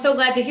said, "Oh, I'm so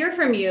glad to hear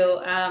from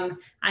you. I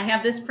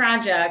have this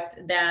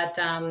project that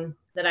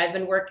I've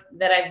been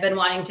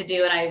wanting to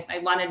do, and I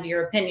wanted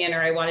your opinion,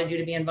 or I wanted you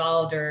to be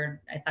involved,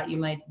 or I thought you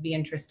might be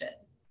interested."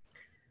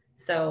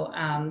 So,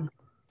 all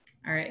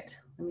right,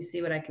 let me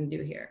see what I can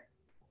do here.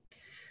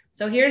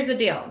 So here's the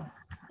deal.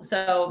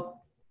 So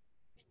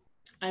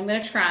I'm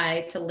going to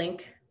try to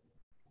link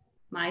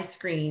my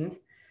screen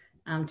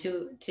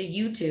to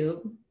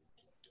YouTube.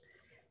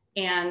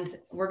 And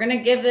we're going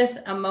to give this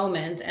a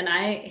moment. And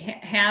I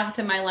have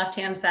to my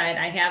left-hand side,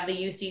 I have the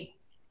UC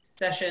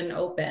session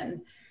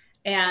open.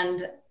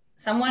 And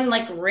someone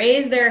like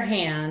raise their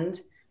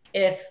hand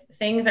if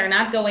things are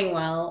not going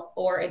well,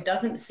 or it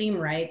doesn't seem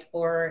right,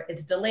 or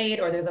it's delayed,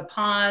 or there's a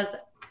pause,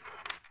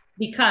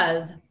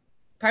 because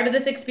part of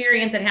this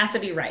experience, it has to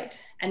be right.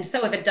 And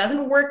so if it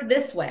doesn't work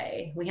this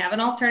way, we have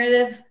an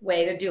alternative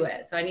way to do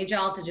it. So I need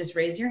y'all to just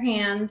raise your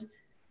hand,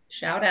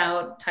 shout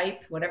out,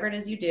 type, whatever it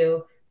is you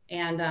do,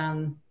 and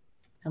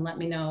let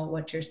me know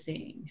what you're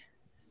seeing.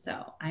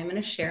 So I'm going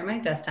to share my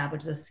desktop,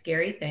 which is a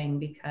scary thing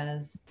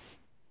because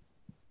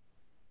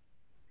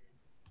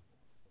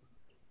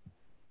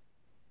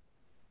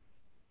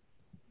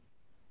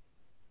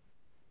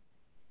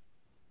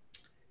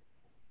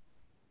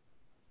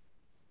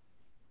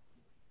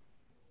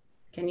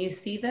can you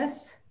see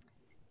this?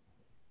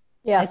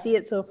 Yes. I see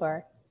it so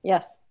far.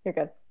 Yes, you're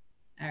good.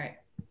 All right.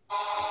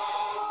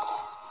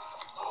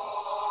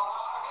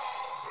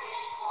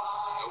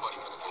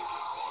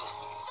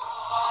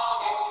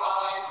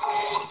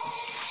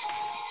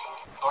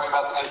 Sorry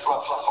about the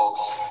disruption,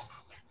 folks.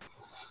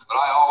 But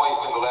I always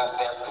do the last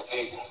dance of the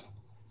season.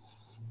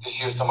 This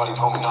year, somebody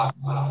told me not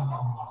to.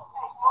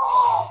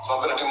 So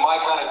I'm going to do my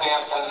kind of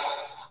dancing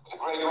with a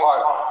great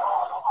partner.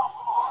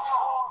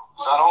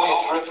 He's not only a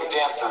terrific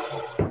dancer,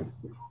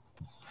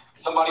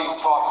 somebody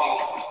who's taught me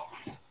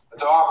that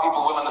there are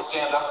people willing to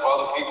stand up for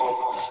other people,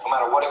 no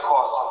matter what it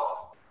costs them.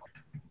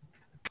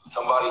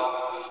 Somebody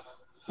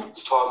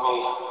who's taught me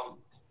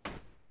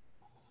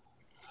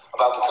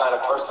about the kind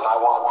of person I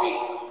want to be.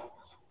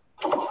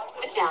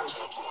 Sit down, Jake.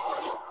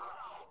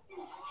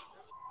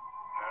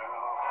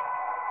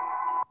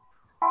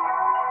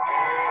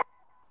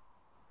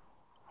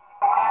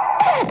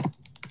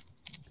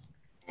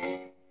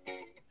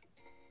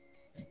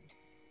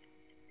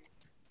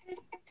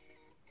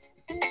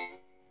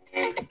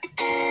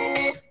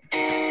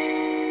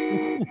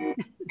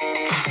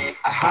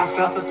 I hopped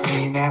off the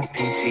plane at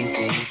PTV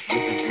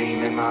with a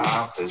dream in my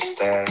office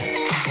stack.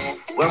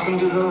 Welcome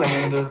to the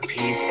land of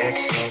Pete's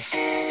excess.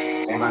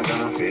 Am I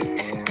gonna fit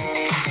in?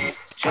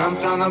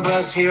 Jumped on the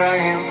bus, here I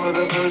am for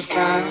the first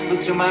time.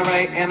 Look to my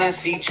right and I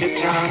see Chip,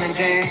 John, and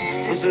Jan.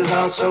 This is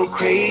all so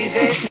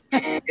crazy.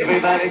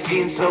 Everybody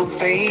seems so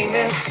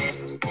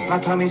famous. My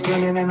tummy's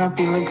turning and I'm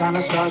feeling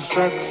kinda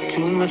starstruck.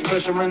 Too much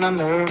pressure and I'm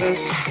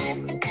nervous.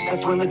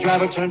 That's when the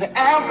driver turned to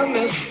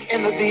alchemist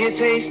and the beer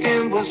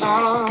tasting was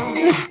on.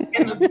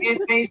 And the beer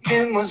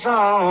tasting was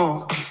on.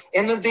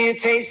 And the beer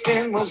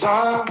tasting was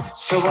on.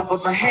 So I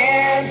put my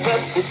hands up,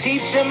 the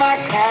teacher, my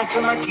class,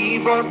 and my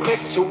keyboard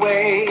clicks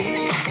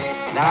away.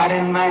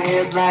 Nodding my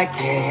head like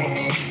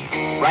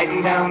yeah,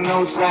 writing down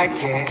notes like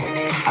yeah.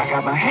 I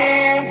got my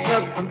hands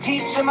up, I'm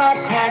teaching my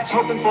class,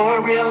 hoping for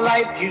a real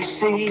life, you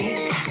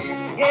see.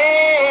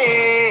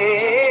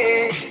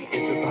 Yeah,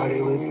 it's a party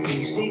with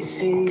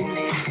PCC.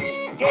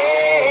 Yeah,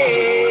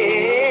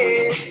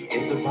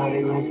 it's a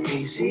party with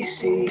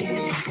PCC.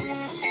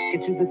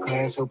 Get to the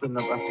class, open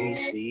up my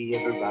PC,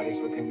 everybody's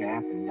looking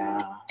at me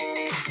now.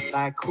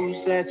 Like,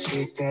 who's that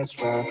chick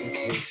that's rapping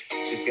kicks?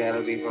 She's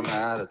gotta be from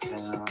out of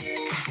town.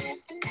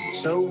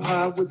 So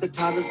hard with the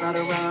toddlers not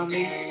around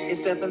me.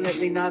 It's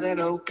definitely not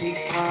an OP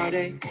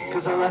party.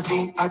 Cause all I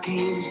see are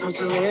kings, no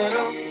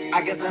stilettos.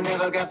 I guess I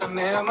never got the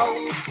memo.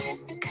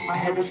 My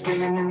head is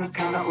spinning and it's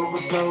kinda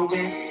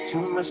overflowing.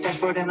 Too much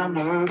dashboard and I'm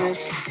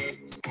nervous.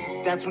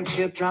 That's when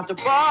Chip dropped a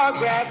bar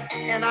grab.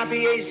 And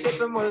IPA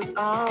sipping was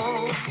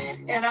on.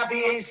 And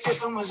IPA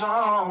sipping was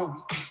on.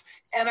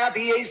 And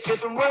IPA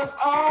sipping was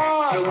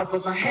on. So I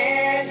put my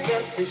hands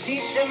up to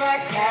teaching my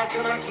class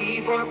and my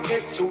keyboard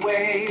clicks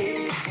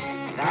away.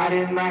 Not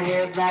in my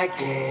head like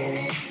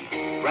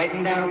yeah,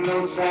 writing down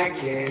notes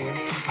like, yeah.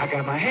 I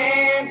got my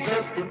hands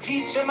up, the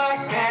teacher, my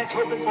class,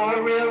 hoping for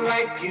a real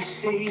life, you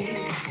see.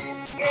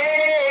 Yeah,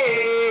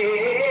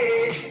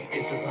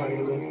 it's a party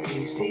with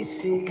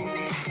PCC.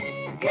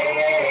 Yeah,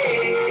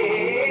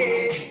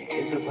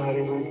 it's a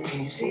party with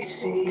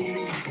PCC.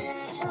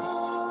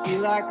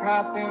 Feel like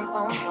hopping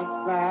on a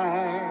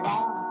flight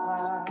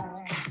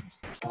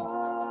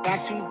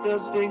back to the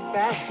big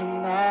fast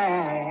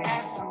tonight.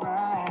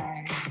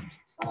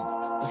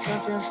 But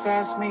something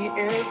stops me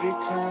every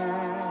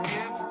time.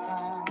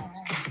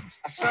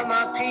 I saw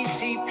my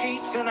PC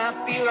peeps and I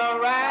feel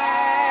alright.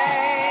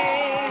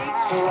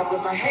 So I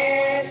put my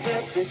hands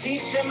up, the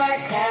teacher, my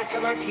class,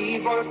 and my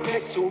keyboard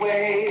clicks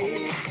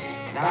away.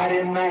 Not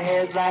in my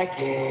head like,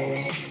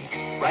 yeah.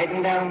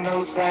 Writing down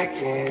notes like,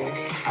 yeah.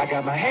 I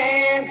got my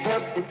hands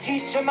up, the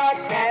teacher, my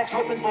class,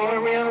 hoping for a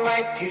real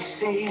life, you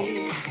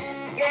see.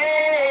 Yeah,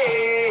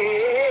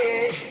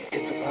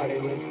 it's a party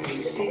with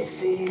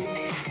PCC.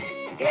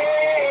 Yeah,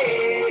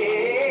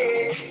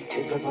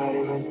 it's a party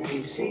with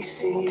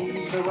PCC.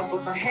 So I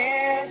put my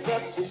hands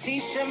up, the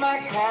teacher, my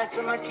class,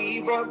 and my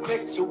keyboard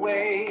clicks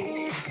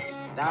away.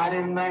 Not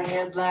in my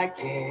head like,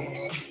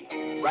 yeah.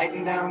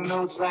 Writing down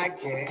notes like,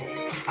 yeah.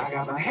 I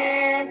got my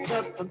hands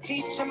up, I'm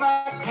teaching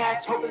my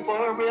class, hoping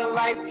for a real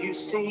life, you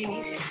see.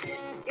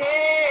 Yeah,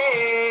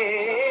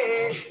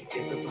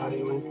 it's a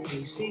party with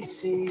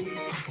PCC.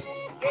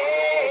 Yeah,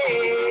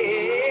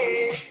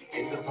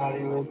 it's a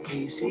party with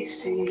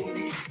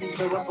PCC.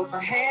 So I put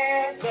my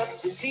hands up,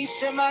 the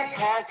teacher, my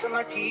class, and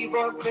my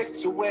keyboard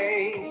clicks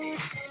away.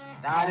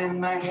 Not in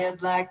my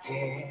head like,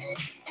 yeah.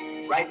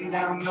 Writing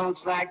down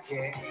notes like,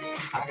 yeah.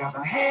 I got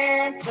my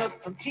hands up,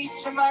 I'm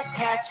teaching my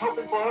class,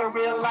 hoping for a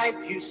real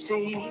life, you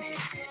see.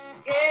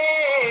 Yeah,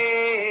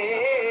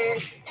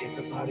 it's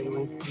a party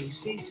with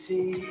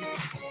PCC.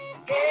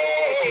 Yeah,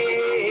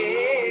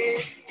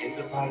 it's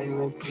a party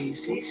with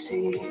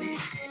PCC.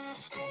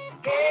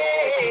 Yeah,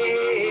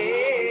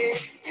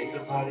 it's a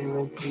party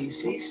with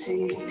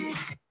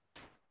PCC.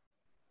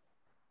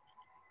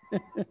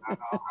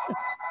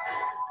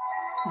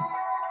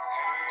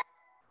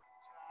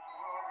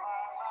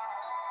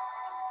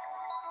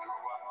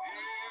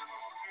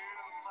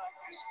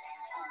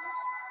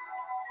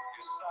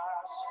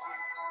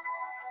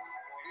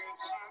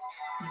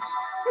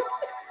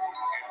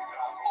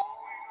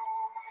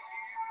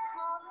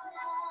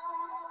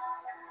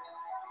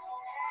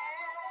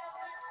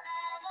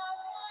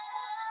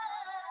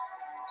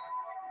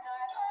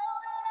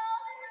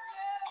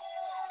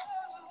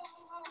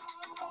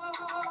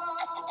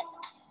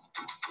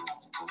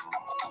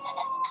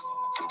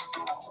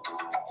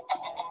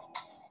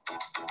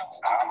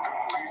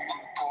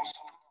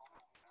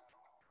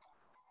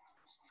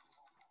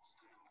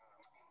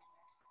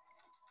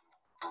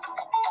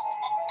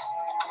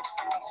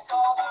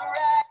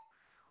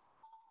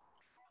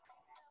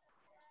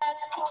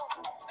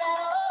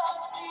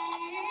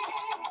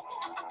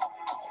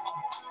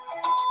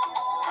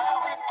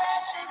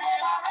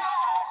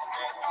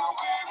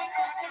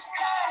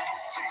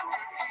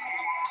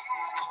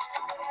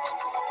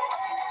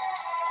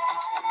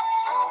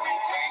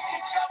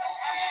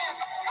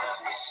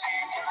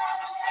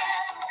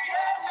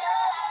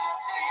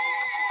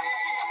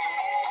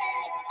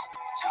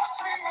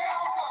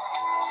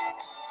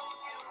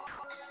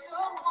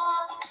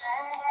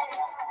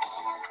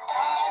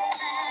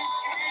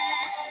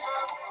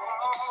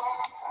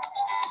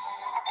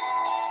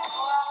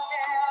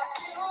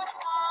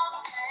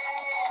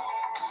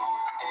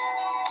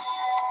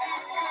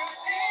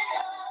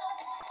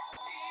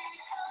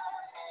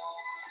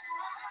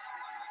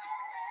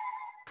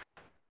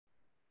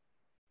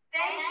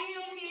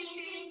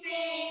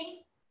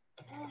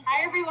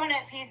 Hi, everyone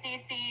at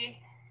PCC.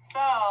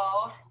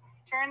 So,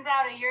 turns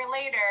out a year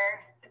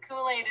later, the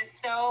Kool-Aid is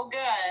so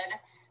good,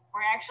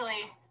 we're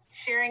actually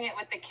sharing it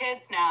with the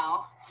kids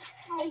now.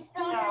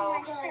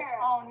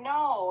 Oh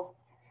no.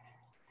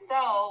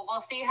 So,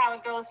 we'll see how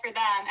it goes for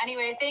them.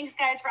 Anyway, thanks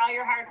guys for all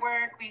your hard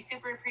work. We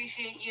super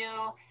appreciate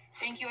you.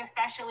 Thank you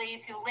especially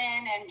to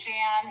Lynn and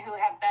Jan, who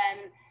have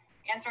been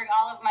answering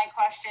all of my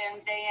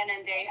questions day in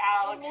and day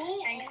out.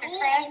 Thanks to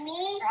Chris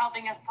for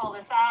helping us pull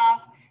this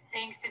off.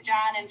 Thanks to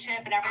John and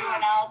Chip and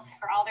everyone else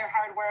for all their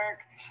hard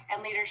work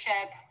and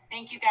leadership.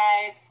 Thank you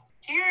guys.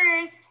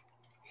 Cheers.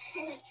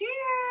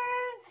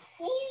 Cheers.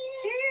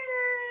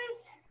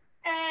 Cheers.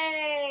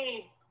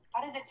 Hey.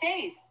 How does it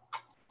taste?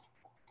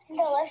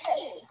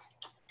 Delicious.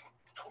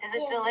 Is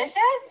it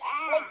delicious?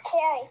 Like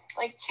cherry.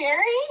 Like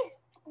cherry?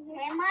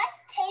 It must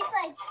taste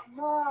like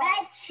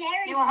red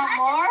cherry. You want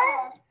more?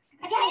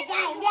 Yeah. Hey,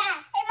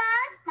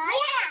 Mom. Mine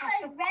tastes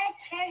like red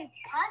cherry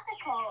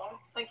popsicles.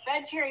 Like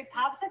red cherry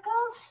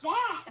popsicles?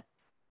 Yeah.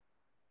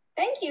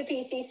 Thank you,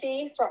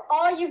 PCC, for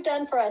all you've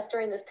done for us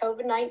during this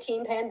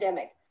COVID-19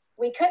 pandemic.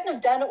 We couldn't have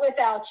done it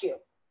without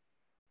you.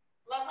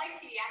 Love Like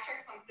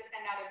Pediatrics wants to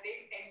send out a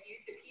big thank you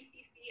to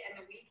PCC and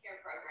the We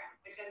Care program,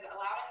 which has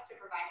allowed us to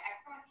provide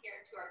excellent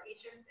care to our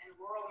patients in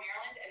rural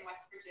Maryland and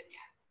West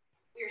Virginia.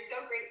 We are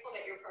so grateful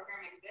that your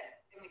program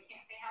exists, and we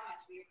can't say how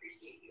much we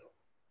appreciate you.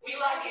 We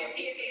love you,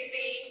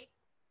 PCC.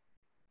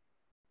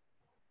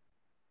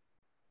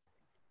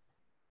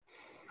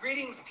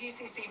 greetings,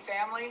 PCC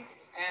family,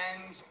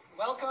 and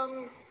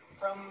welcome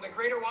from the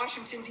greater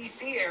Washington,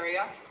 D.C.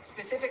 area,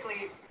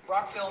 specifically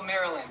Rockville,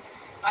 Maryland.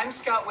 I'm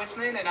Scott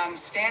Wisman, and I'm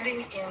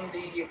standing in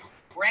the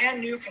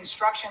brand new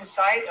construction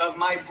site of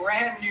my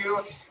brand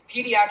new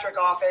pediatric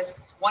office,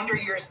 Wonder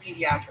Years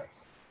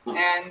Pediatrics.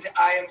 And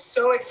I am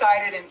so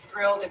excited and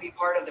thrilled to be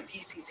part of the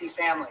PCC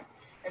family.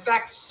 In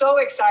fact, so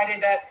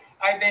excited that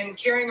I've been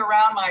carrying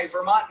around my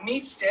Vermont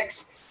meat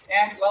sticks,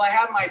 and well, I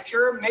have my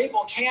pure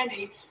maple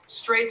candy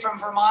straight from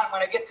Vermont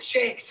when I get the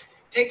shakes.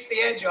 Takes the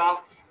edge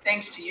off,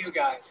 thanks to you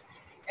guys.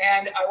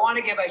 And I want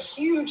to give a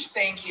huge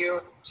thank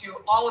you to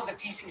all of the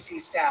PCC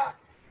staff,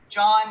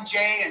 John,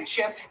 Jay, and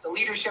Chip at the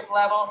leadership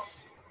level,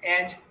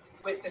 and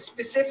with the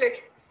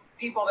specific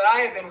people that I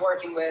have been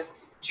working with,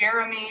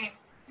 Jeremy,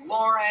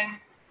 Lauren,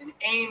 and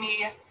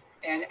Amy,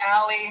 and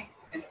Allie,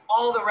 and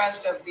all the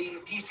rest of the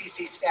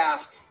PCC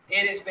staff.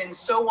 It has been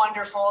so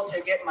wonderful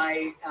to get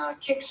my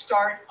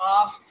kickstart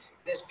off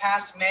this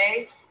past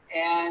May.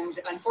 And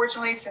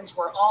unfortunately, since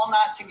we're all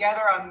not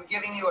together, I'm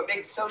giving you a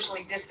big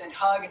socially distant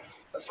hug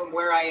from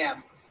where I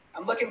am.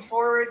 I'm looking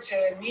forward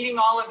to meeting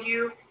all of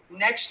you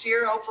next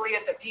year, hopefully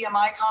at the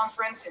PMI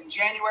conference in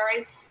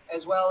January,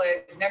 as well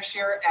as next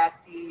year at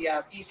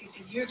the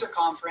PCC user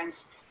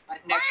conference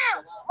next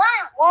July.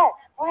 What?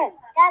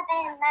 That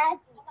been magic.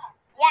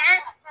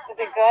 Yeah. Is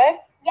it good?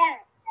 Yeah.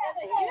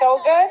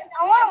 So good?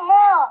 I want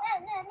more.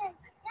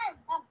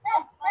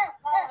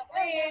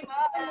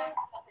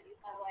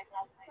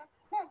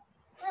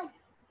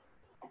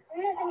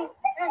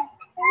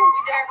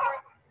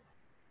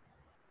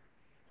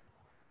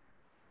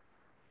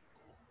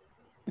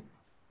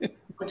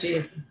 Oh,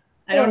 geez.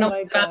 I don't know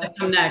what's about to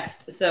come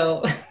next.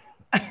 So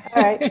All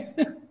right.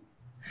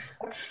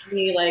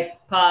 we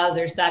like pause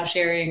or stop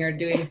sharing or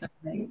doing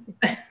something.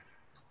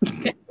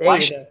 Why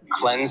should you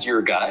cleanse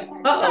your gut?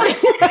 And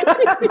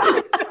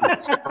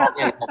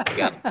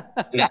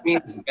that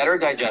means better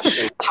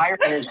digestion, higher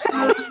energy,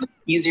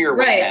 easier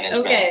weight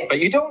management. Okay. But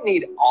you don't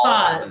need all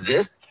of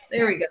this.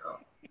 There we go.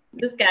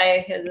 This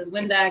guy has his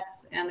Windex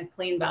and a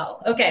clean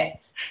bowel. Okay,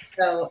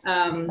 so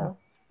All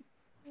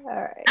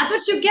right. that's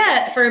what you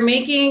get for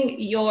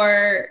making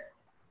your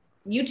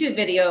YouTube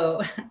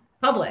video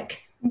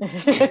public,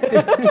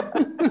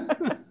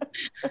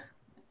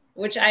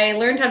 which I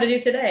learned how to do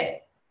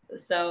today.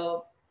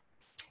 So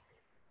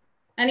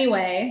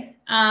anyway,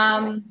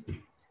 I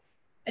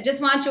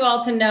just want you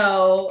all to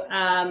know,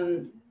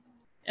 and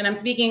I'm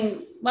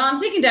speaking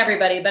to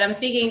everybody, but I'm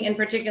speaking in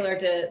particular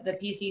to the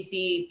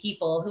PCC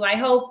people who I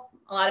hope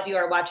a lot of you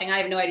are watching. I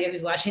have no idea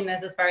who's watching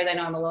this. As far as I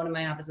know, I'm alone in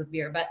my office with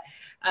beer, but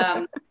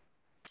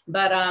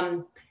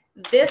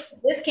this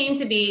came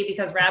to be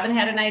because Robin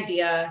had an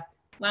idea.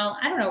 Well,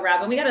 I don't know,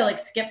 Robin, we got to like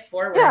skip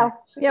forward.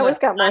 Yeah, we've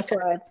got more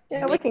slides.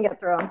 Yeah, we can get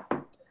through them.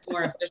 It's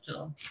more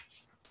official.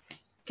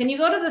 Can you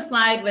go to the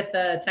slide with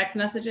the text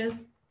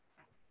messages?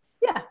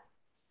 Yeah.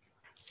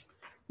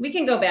 We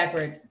can go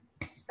backwards.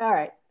 All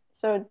right.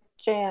 So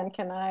Jan,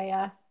 can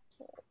I,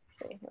 let's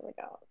see, here we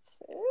go. Let's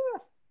see.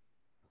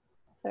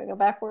 So go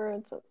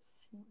backwards.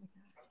 Let's see.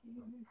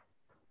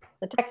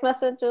 The text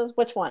messages,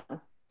 which one?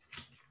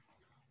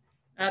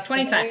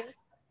 25.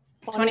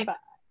 25. Okay.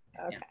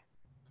 Yeah.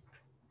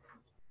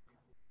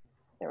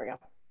 There we go.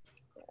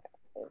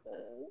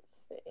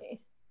 Let's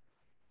see.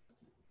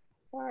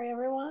 Sorry,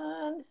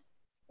 everyone.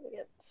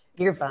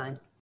 You're fine.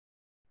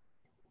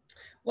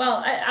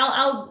 Well,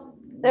 I'll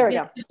there we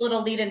go. A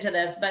little lead into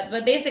this,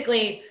 but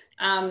basically,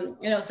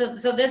 you know,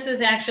 so this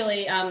is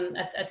actually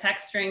a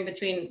text string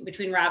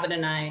between Robin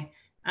and I,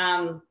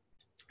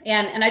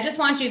 and I just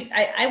want you,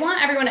 I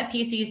want everyone at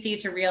PCC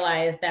to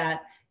realize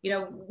that, you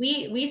know,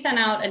 we sent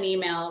out an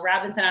email.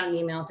 Robin sent out an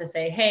email to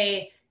say,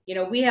 hey, you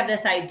know, we have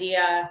this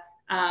idea.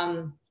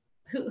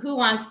 Who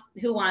wants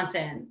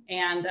in?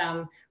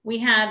 And we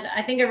had,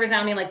 I think, a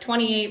resounding like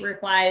 28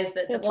 replies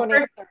that said, well,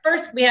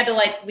 first we had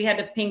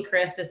to ping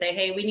Chris to say,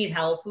 hey, we need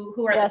help.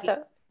 Who are the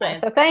people?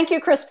 So thank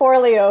you, Chris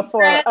Forleo,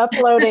 for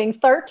uploading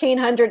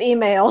 1,300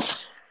 emails.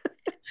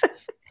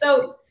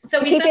 so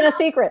we keeping a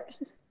secret.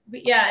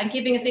 Yeah, and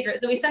keeping a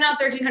secret. So we sent out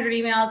 1,300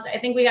 emails. I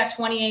think we got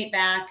 28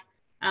 back.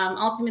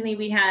 Ultimately,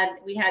 we had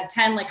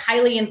 10 like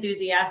highly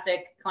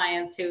enthusiastic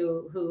clients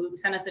who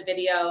sent us a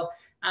video.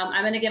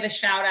 I'm going to give a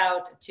shout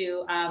out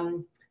to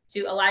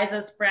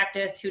Eliza's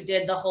practice, who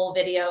did the whole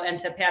video, and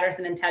to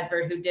Patterson and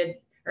Tedford, who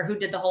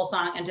did the whole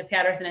song, and to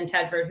Patterson and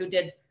Tedford, who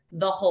did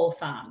the whole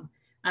song.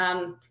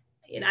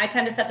 And I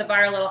tend to set the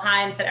bar a little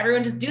high and said,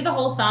 everyone just do the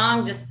whole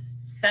song,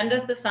 just send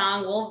us the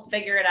song, we'll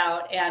figure it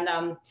out.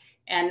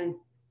 And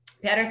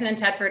Patterson and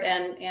Tedford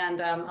and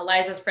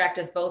Eliza's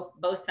practice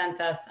both sent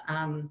us,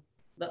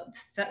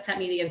 sent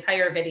me the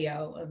entire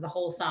video of the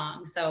whole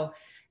song. So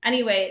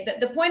anyway,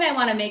 the point I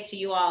want to make to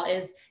you all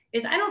is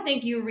I don't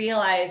think you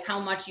realize how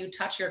much you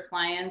touch your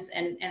clients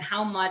and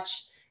how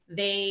much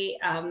they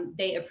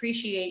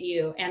appreciate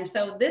you. And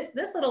so this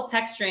little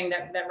text string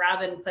that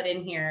Robin put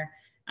in here,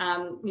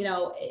 you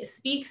know, it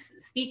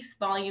speaks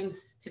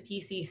volumes to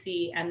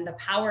PCC and the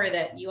power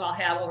that you all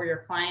have over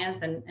your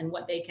clients and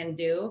what they can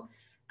do.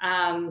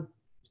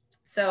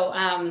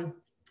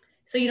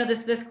 So,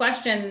 this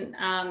question,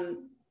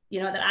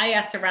 that I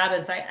asked to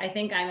Robin, so I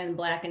think I'm in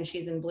black and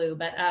she's in blue,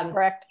 but,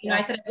 correct.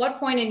 I said, at what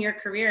point in your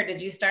career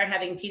did you start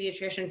having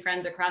pediatrician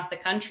friends across the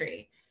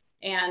country?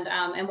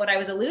 And what I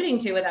was alluding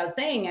to without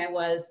saying it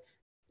was,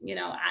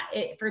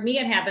 for me,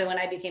 it happened when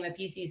I became a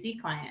PCC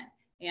client.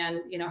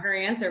 And, her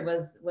answer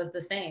was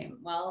the same.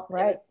 Well,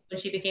 right. It was when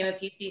she became a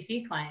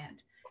PCC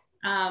client.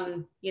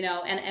 And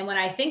when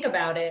I think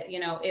about it,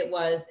 it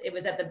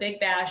was at the Big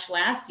Bash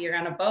last year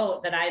on a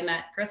boat that I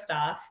met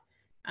Christoph,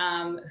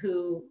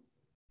 who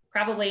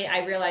probably,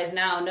 I realize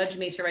now, nudged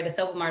me to write a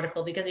SOAPM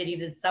article because he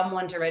needed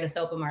someone to write a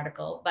SOAPM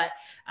article. But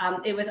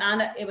it was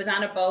on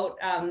a boat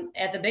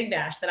at the Big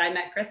Bash that I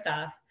met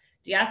Christoph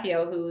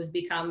Diasio, who's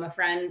become a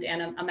friend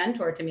and a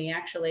mentor to me,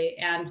 actually.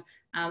 And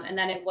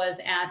then it was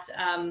at,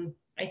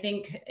 I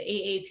think,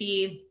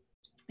 AAP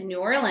in New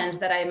Orleans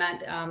that I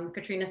met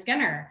Katrina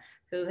Skinner,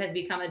 who has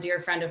become a dear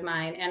friend of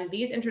mine. And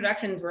these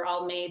introductions were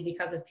all made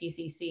because of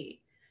PCC.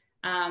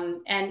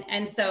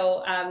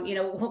 So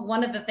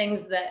one of the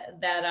things that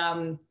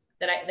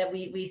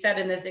we said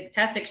in this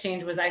test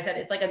exchange was, I said,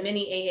 it's like a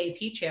mini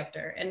AAP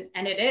chapter,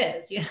 and it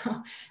is,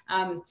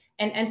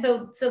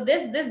 so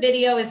this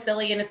video is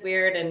silly and it's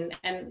weird, and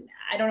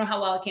I don't know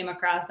how well it came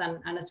across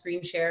on a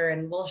screen share,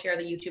 and we'll share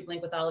the YouTube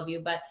link with all of you,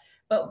 but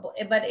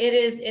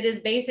it is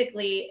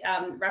basically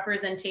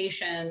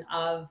representation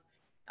of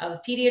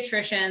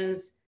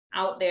pediatricians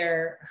out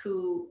there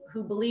who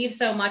believe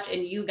so much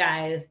in you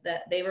guys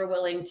that they were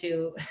willing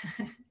to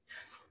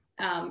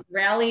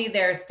rally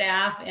their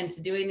staff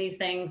into doing these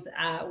things.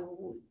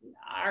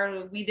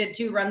 We did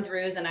 2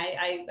 run-throughs, and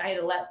I had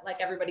to let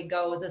everybody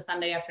go. It was a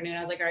Sunday afternoon. I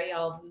was like, all right,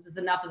 y'all,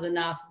 enough is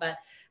enough. But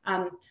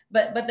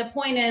the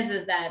point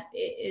is that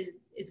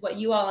is what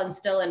you all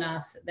instill in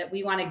us, that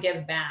we want to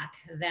give back,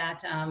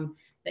 that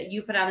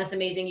you put on this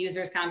amazing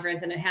users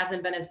conference, and it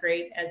hasn't been as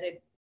great as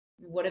it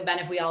would have been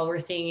if we all were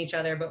seeing each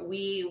other, but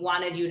we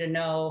wanted you to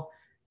know,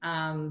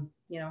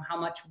 how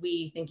much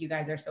we think you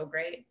guys are so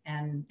great.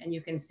 And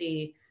you can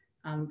see,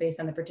 based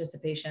on the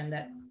participation,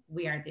 that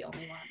we aren't the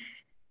only ones.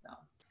 So.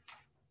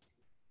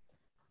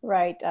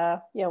 Right.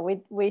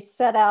 We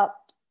set out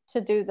to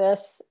do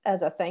this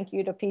as a thank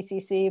you to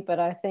PCC, but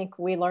I think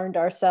we learned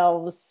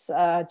ourselves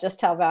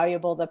just how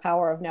valuable the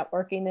power of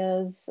networking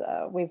is.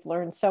 We've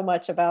learned so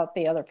much about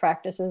the other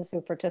practices who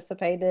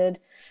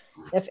participated.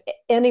 If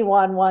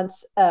anyone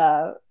wants,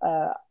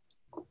 let's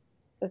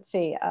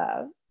see,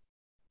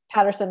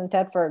 Patterson and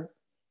Tedford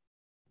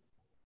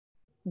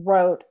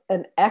wrote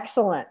an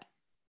excellent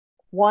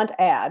want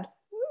ad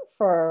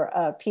for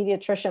a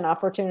pediatrician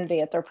opportunity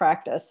at their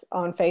practice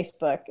on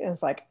Facebook. And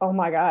it's like, oh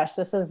my gosh,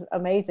 this is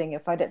amazing.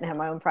 If I didn't have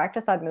my own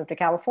practice, I'd move to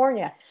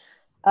California.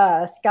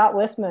 Scott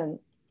Wisman,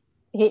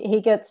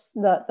 he gets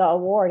the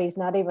award. He's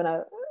not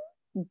even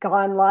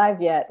gone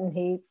live yet, and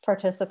he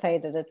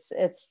participated.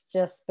 It's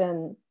just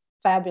been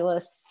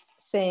fabulous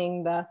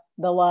seeing the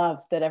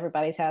love that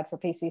everybody's had for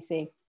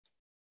PCC.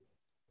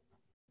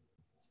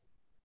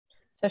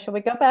 So should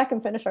we go back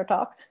and finish our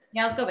talk?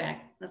 Yeah, let's go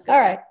back. All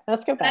right,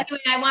 let's go back.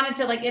 Anyway, I wanted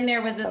to, in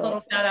there was this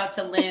little shout out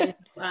to Lynn.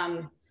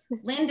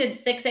 Lynn did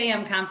 6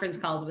 a.m. conference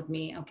calls with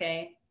me,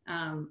 okay?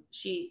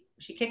 She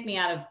kicked me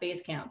out of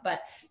base camp, but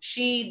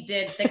she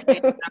did 6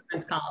 a.m.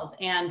 conference calls.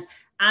 And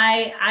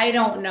I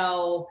don't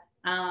know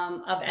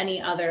of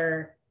any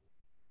other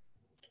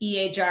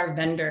EHR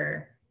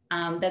vendor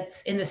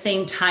that's in the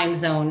same time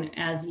zone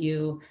as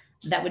you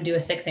that would do a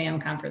 6 a.m.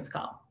 conference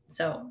call.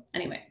 So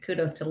anyway,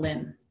 kudos to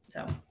Lynn.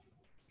 So.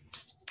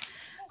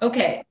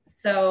 Okay,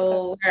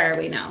 so where are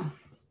we now?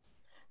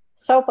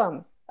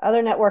 SOAPM,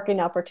 other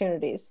networking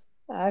opportunities.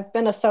 I've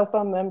been a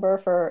SOAPM member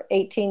for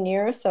 18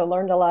 years, so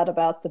learned a lot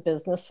about the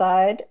business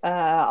side.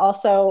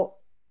 Also,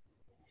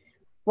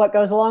 what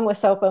goes along with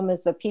SOAPM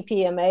is the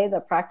PPMA, the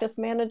practice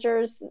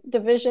managers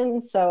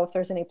division. So if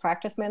there's any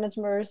practice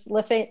managers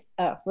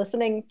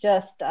listening,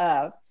 just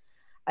I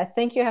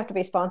think you have to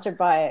be sponsored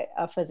by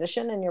a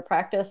physician in your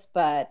practice,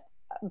 but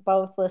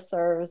both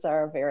listservs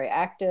are very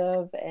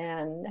active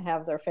and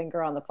have their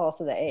finger on the pulse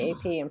of the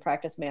AAP and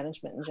practice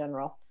management in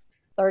general.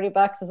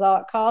 $30 is all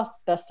it costs,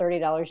 best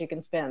 $30 you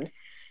can spend.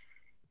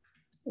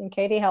 And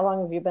Katie, how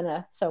long have you been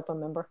a SOAPM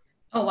member?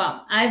 Oh,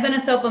 wow. I've been a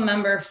SOAPM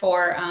member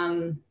for,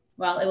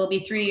 well, it will be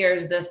 3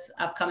 years this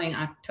upcoming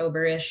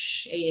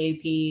October-ish.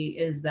 AAP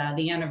is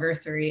the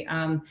anniversary.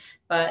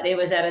 But it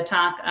was at a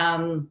talk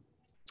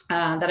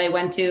that I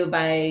went to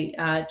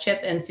by Chip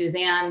and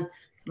Suzanne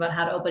about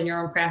how to open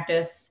your own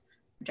practice,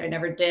 which I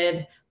never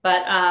did.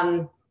 But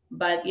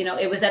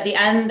it was at the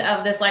end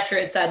of this lecture,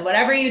 it said,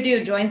 whatever you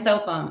do, join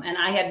SOAPM. And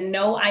I had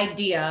no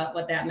idea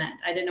what that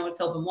meant. I didn't know what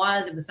SOAPM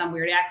was. It was some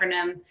weird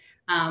acronym.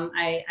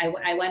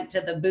 I went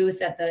to the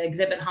booth at the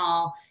exhibit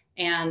hall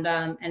and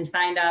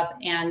signed up,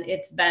 and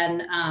it's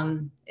been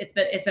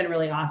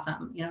really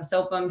awesome.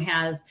 SOAPM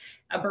has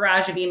a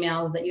barrage of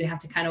emails that you have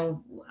to kind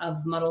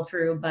of muddle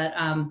through, but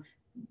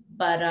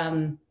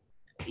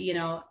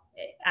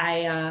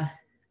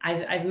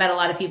I've met a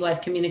lot of people.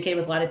 I've communicated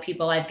with a lot of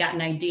people. I've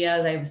gotten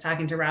ideas. I was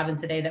talking to Robin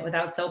today that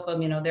without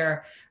SOAPM,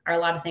 there are a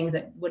lot of things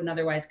that wouldn't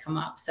otherwise come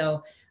up.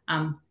 So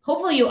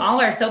hopefully you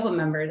all are SOPA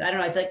members. I don't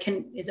know. I feel like,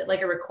 is it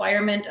like a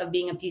requirement of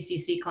being a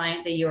PCC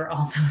client that you are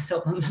also a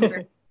SOPA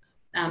member?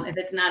 If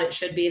it's not, it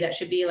should be. That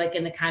should be like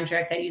in the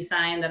contract that you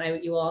sign,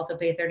 that you will also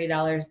pay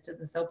 $30 to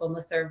the SOPA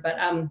listserv. But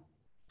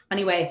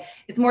anyway,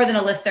 it's more than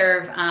a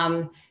listserv.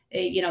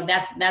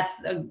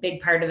 That's a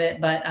big part of it.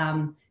 But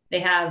they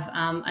have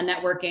a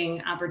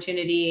networking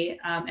opportunity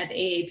at the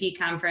AAP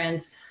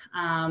conference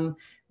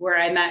where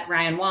I met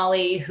Ryan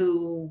Wally,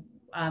 who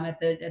at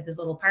this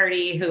little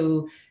party,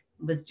 who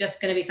was just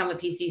going to become a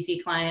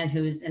PCC client,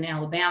 who's in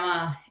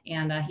Alabama,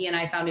 and he and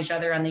I found each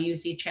other on the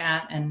UC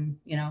chat, and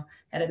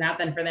had it not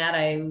been for that,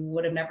 I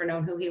would have never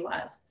known who he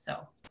was. So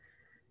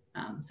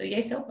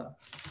yay SOPA.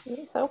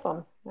 Yay SOPA.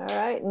 All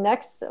right,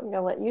 next I'm going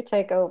to let you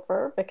take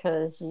over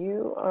because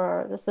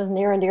this is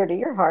near and dear to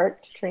your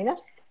heart, Trina.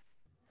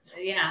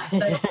 Yeah. So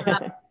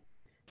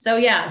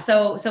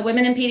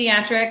women in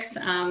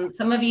pediatrics.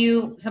 Some of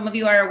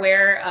you are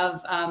aware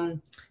of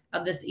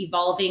this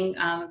evolving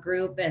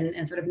group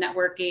and sort of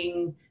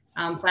networking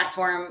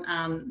platform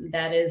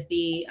that is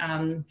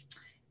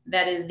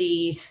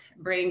the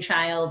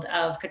brainchild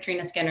of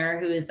Katrina Skinner,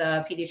 who is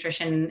a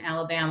pediatrician in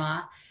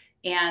Alabama,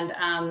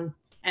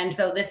 and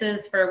so this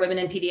is for women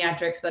in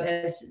pediatrics. But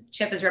as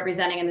Chip is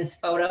representing in this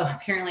photo,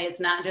 apparently it's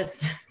not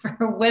just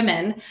for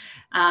women.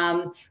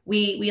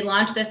 We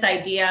launched this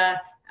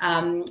idea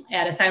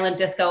at a silent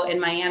disco in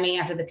Miami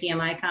after the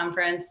PMI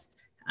conference.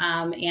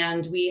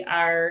 And we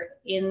are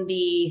in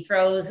the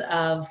throes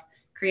of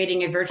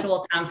creating a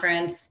virtual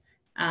conference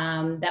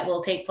that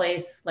will take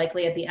place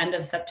likely at the end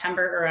of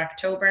September or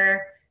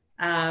October.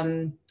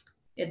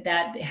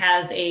 That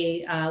has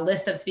a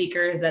list of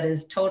speakers that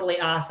is totally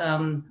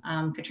awesome.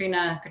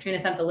 Katrina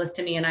sent the list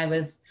to me, and I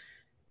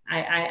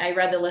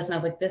read the list and I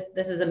was like,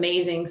 this is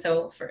amazing.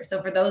 So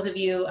for those of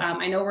you,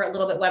 I know we're a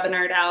little bit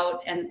webinared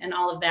out and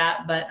all of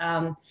that,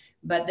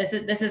 but this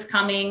is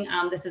coming.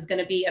 This is going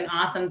to be an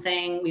awesome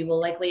thing. We will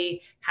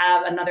likely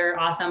have another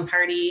awesome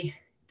party,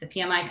 the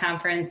PMI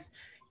conference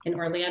in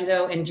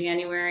Orlando in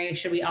January,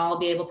 should we all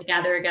be able to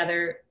gather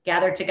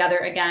together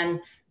again.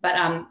 But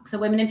so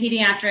women in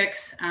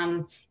pediatrics,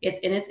 it's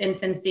in its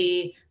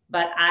infancy,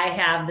 but I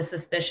have the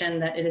suspicion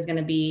that it is going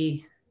to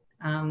be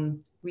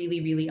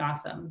really, really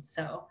awesome.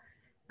 So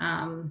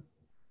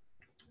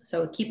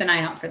keep an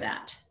eye out for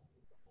that.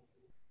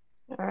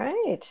 All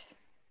right.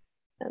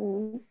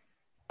 And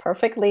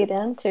perfect lead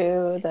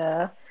into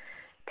the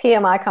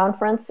PMI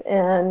conference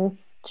in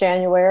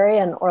January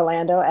in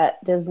Orlando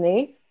at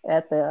Disney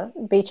at the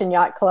Beach and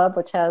Yacht Club,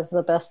 which has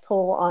the best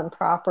pool on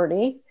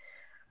property.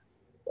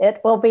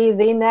 It will be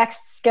the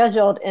next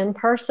scheduled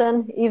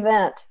in-person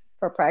event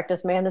for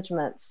practice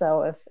management.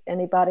 So if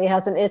anybody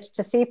has an itch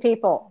to see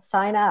people,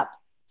 sign up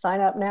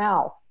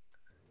now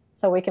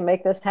so we can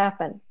make this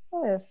happen.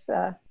 If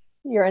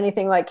you're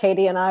anything like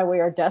Katie and I, we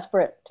are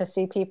desperate to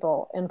see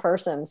people in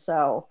person.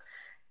 So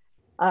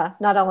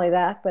not only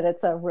that, but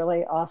it's a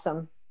really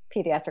awesome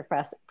pediatric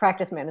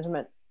practice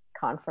management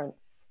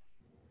conference.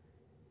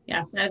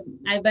 Yes,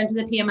 I've been to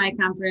the PMI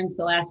conference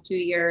the last 2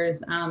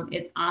 years.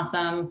 It's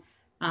awesome.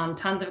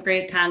 Tons of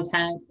great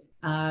content,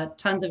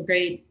 tons of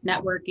great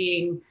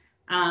networking.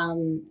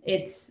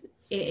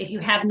 If you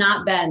have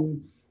not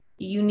been,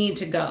 you need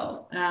to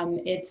go.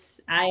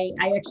 I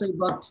actually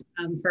booked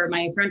for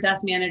my front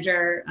desk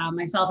manager,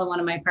 myself and one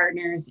of my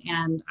partners,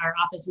 and our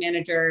office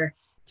manager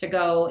to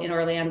go in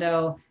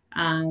Orlando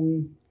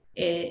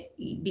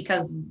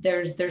because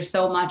there's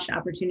so much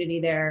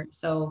opportunity there.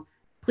 So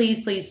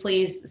please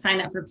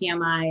sign up for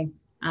PMI.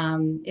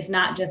 If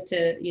not just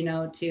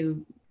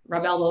to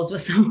rub elbows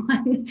with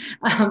someone.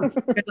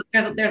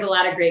 There's a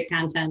lot of great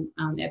content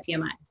at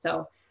PMI.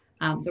 So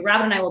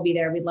Robin and I will be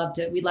there. We'd love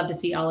to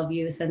see all of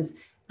you, since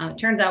it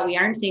turns out we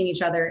aren't seeing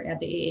each other at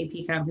the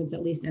AAP conference,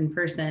 at least in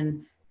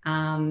person.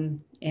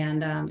 And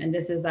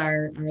this is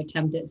our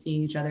attempt at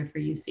seeing each other for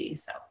UC.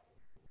 So.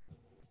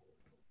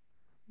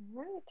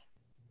 All right.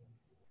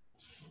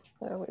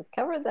 So we've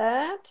covered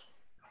that.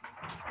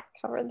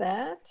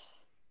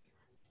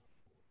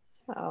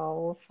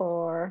 So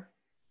for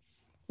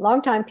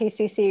longtime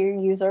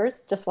PCC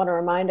users, just want to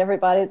remind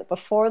everybody that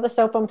before the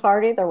SOPM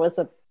party, there was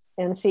a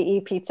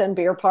NCE pizza and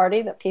beer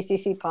party that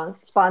PCC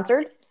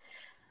sponsored.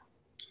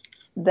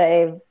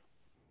 They've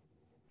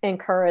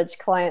encouraged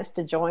clients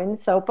to join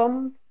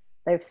SOPM.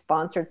 They've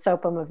sponsored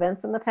SOPM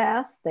events in the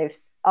past. They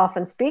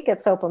often speak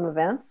at SOPM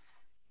events.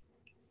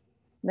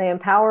 They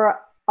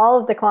empower all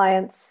of the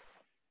clients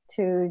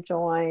to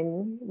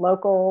join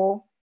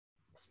local,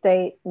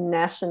 state,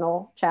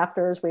 national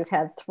chapters. We've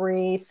had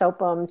 3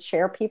 SOPM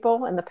chair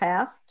people in the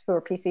past who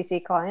are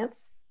PCC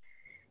clients.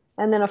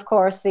 And then, of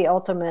course, the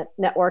ultimate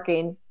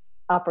networking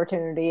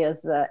opportunity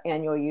is the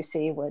annual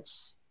UC,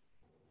 which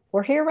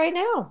we're here right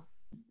now.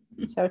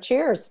 So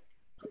cheers.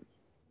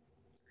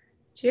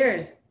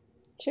 Cheers.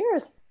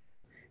 Cheers.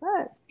 All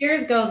right.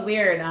 Cheers goes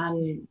weird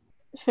on.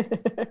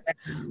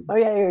 Oh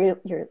yeah,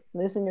 you're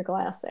losing your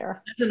glass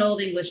there. That's an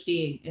old English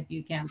D, if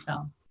you can't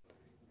tell.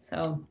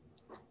 So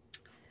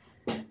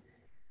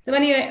So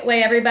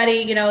anyway,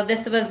 everybody,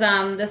 this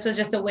was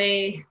just a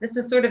way, this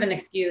was sort of an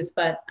excuse,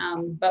 but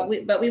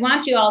we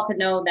want you all to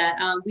know that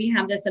we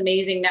have this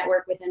amazing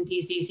network within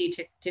PCC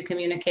to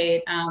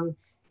communicate.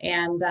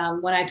 And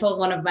when I told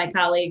one of my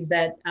colleagues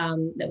that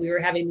we were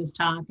having this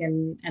talk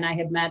and I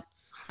had met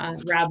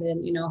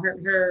Robin,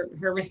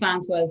 her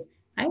response was,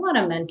 I want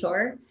a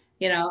mentor,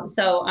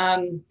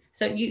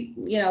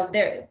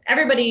 there,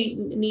 everybody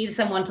needs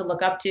someone to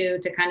look up to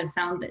kind of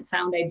sound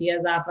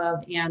ideas off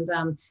of.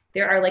 And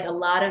there are like a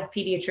lot of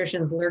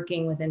pediatricians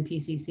lurking within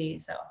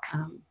PCC. So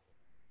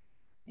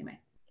anyway.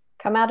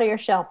 Come out of your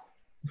shell.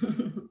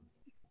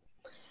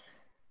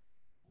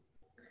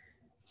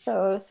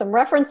 So some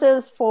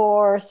references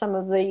for some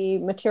of the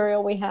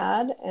material we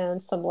had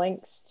and some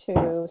links to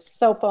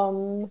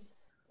SOPM,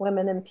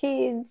 Women in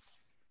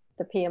Peds,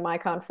 the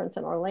PMI conference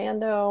in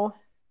Orlando,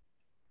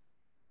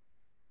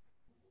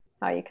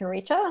 how you can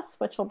reach us,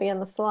 which will be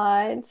in the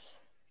slides.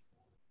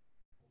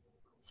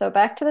 So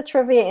back to the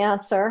trivia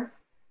answer.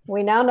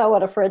 We now know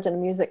what a fridge and a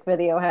music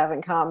video have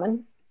in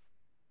common.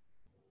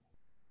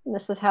 And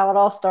this is how it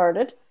all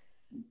started.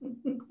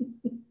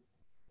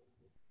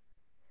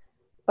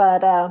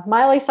 But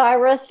Miley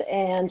Cyrus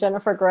and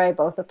Jennifer Grey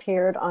both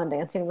appeared on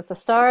Dancing with the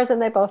Stars,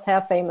 and they both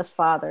have famous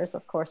fathers.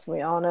 Of course,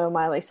 we all know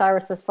Miley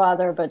Cyrus's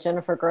father, but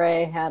Jennifer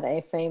Grey had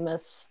a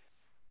famous,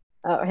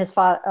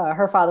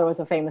 her father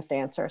was a famous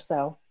dancer.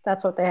 So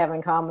that's what they have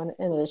in common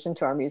in addition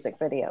to our music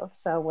video.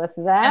 So with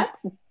that,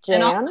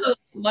 Jan. And also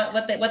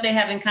what they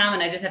have in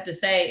common, I just have to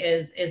say,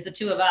 is the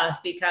two of us,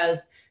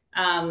 because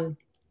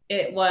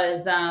it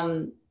was,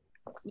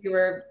 we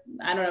were,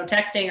 I don't know,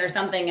 texting or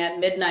something at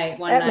midnight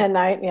one night. At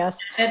midnight, yes.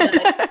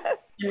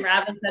 And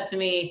Robin said to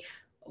me,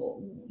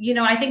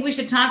 I think we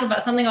should talk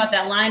about something about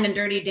that line in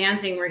Dirty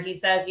Dancing where he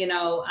says,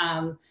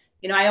 I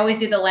always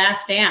do the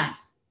last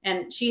dance.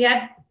 And she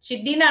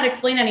did not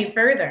explain any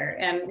further.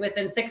 And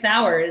within 6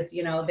 hours,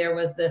 there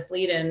was this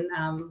lead-in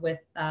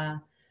with,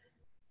 Patrick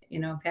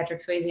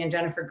Swayze and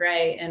Jennifer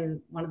Grey in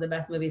one of the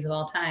best movies of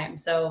all time.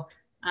 So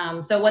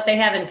what they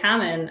have in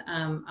common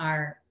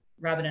are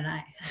Robin and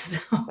I.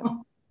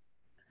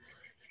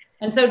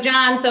 And so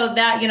John, so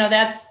that,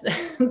 that's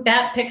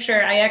that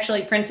picture, I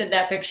actually printed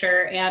that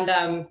picture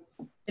and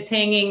it's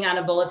hanging on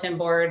a bulletin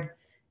board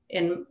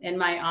in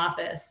my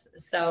office.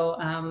 So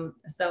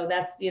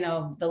that's,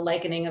 the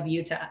likening of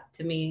you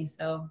to me.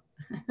 So,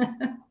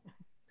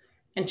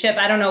 and Chip,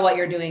 I don't know what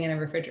you're doing in a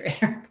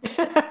refrigerator.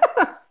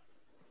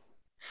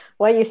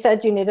 Well, you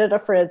said you needed a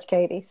fridge,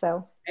 Katie,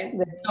 so.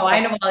 Oh,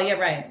 I know, well, you're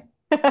right.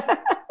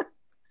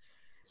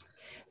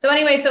 So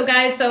anyway, so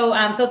guys,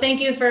 so thank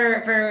you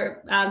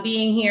for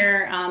being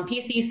here.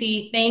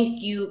 PCC,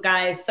 thank you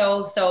guys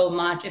so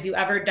much. If you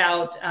ever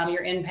doubt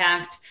your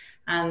impact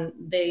on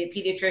the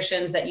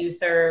pediatricians that you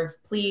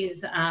serve,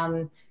 please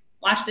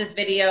watch this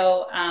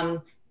video.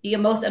 The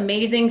most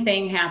amazing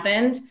thing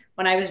happened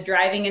when I was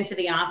driving into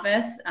the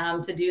office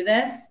to do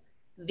this.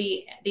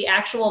 The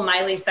actual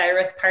Miley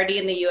Cyrus Party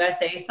in the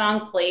USA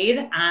song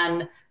played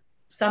on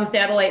some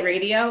satellite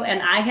radio,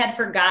 and I had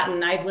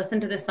forgotten, I've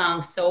listened to this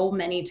song so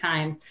many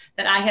times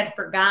that I had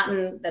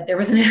forgotten that there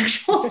was an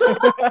actual song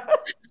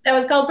that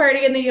was called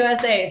Party in the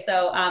USA.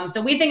 So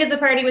we think it's a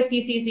party with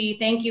PCC.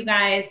 Thank you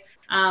guys.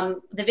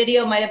 The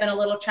video might've been a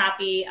little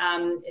choppy.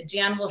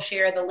 Jan will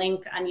share the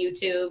link on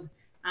YouTube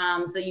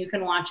so you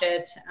can watch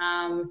it.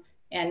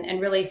 And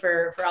really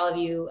for all of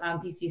you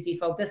PCC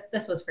folk,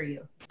 this was for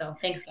you. So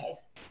thanks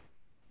guys.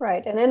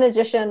 Right, and in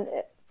addition,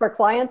 for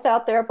clients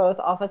out there, both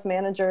office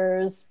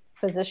managers,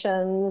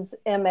 physicians,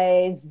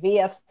 MAs,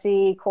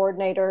 VFC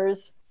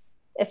coordinators,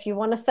 if you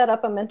want to set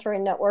up a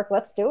mentoring network,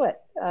 let's do it.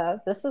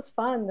 This is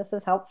fun. This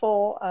is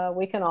helpful.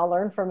 We can all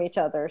learn from each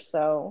other.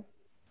 So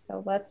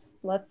let's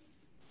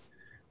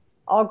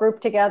all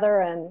group together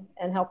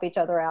and help each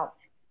other out.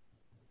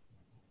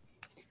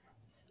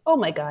 Oh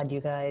my God,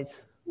 you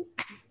guys.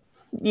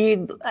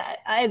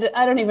 I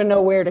don't even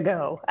know where to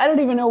go. I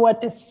don't even know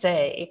what to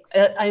say.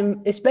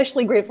 I'm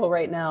especially grateful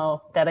right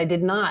now that I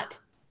did not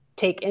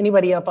take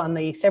anybody up on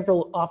the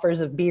several offers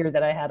of beer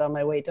that I had on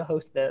my way to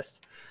host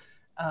this.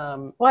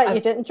 What,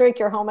 you didn't drink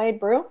your homemade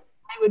brew?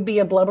 I would be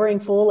a blubbering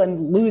fool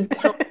and lose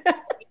count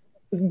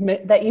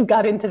that you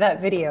got into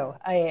that video.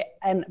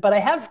 But I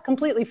have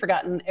completely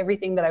forgotten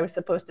everything that I was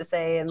supposed to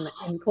say in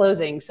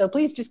closing. So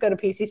please just go to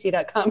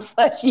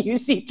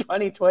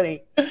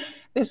pcc.com/UC2020.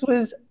 This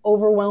was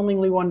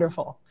overwhelmingly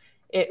wonderful.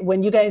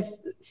 When you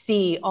guys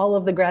see all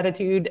of the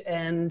gratitude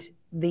and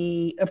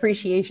the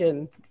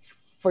appreciation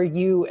for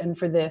you and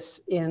for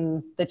this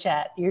in the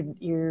chat,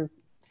 you've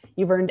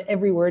earned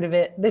every word of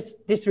it.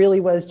 This really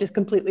was just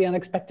completely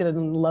unexpected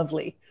and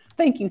lovely.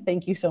 Thank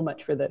you so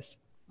much for this.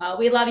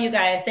 We love you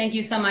guys. Thank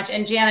you so much.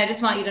 And Jan, I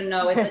just want you to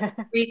know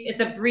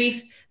it's a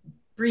brief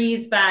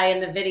breeze by in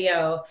the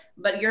video,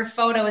 but your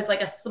photo is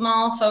like a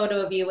small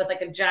photo of you with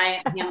like a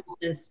giant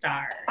Hamilton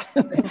star.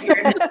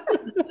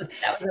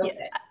 That was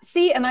okay.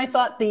 See, and I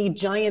thought the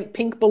giant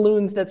pink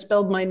balloons that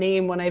spelled my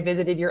name when I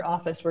visited your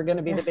office were going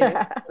to be the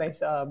biggest that I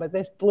saw, but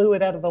this blew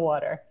it out of the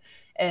water.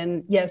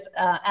 And yes,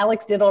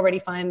 Alex did already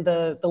find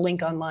the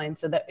link online,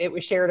 so that it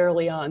was shared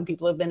early on.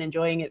 People have been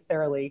enjoying it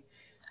thoroughly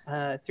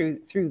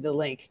through the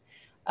link.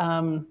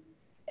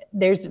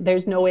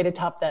 There's no way to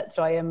top that.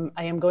 So I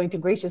am going to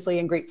graciously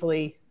and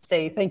gratefully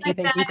say thank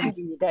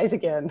you guys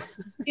again.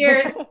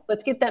 Cheers.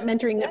 Let's get that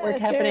mentoring network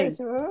happening.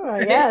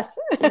 Ooh, yes.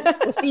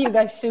 We'll see you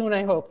guys soon,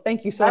 I hope.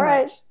 Thank you so much. All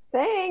right.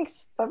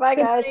 Thanks. Bye-bye,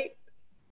 guys.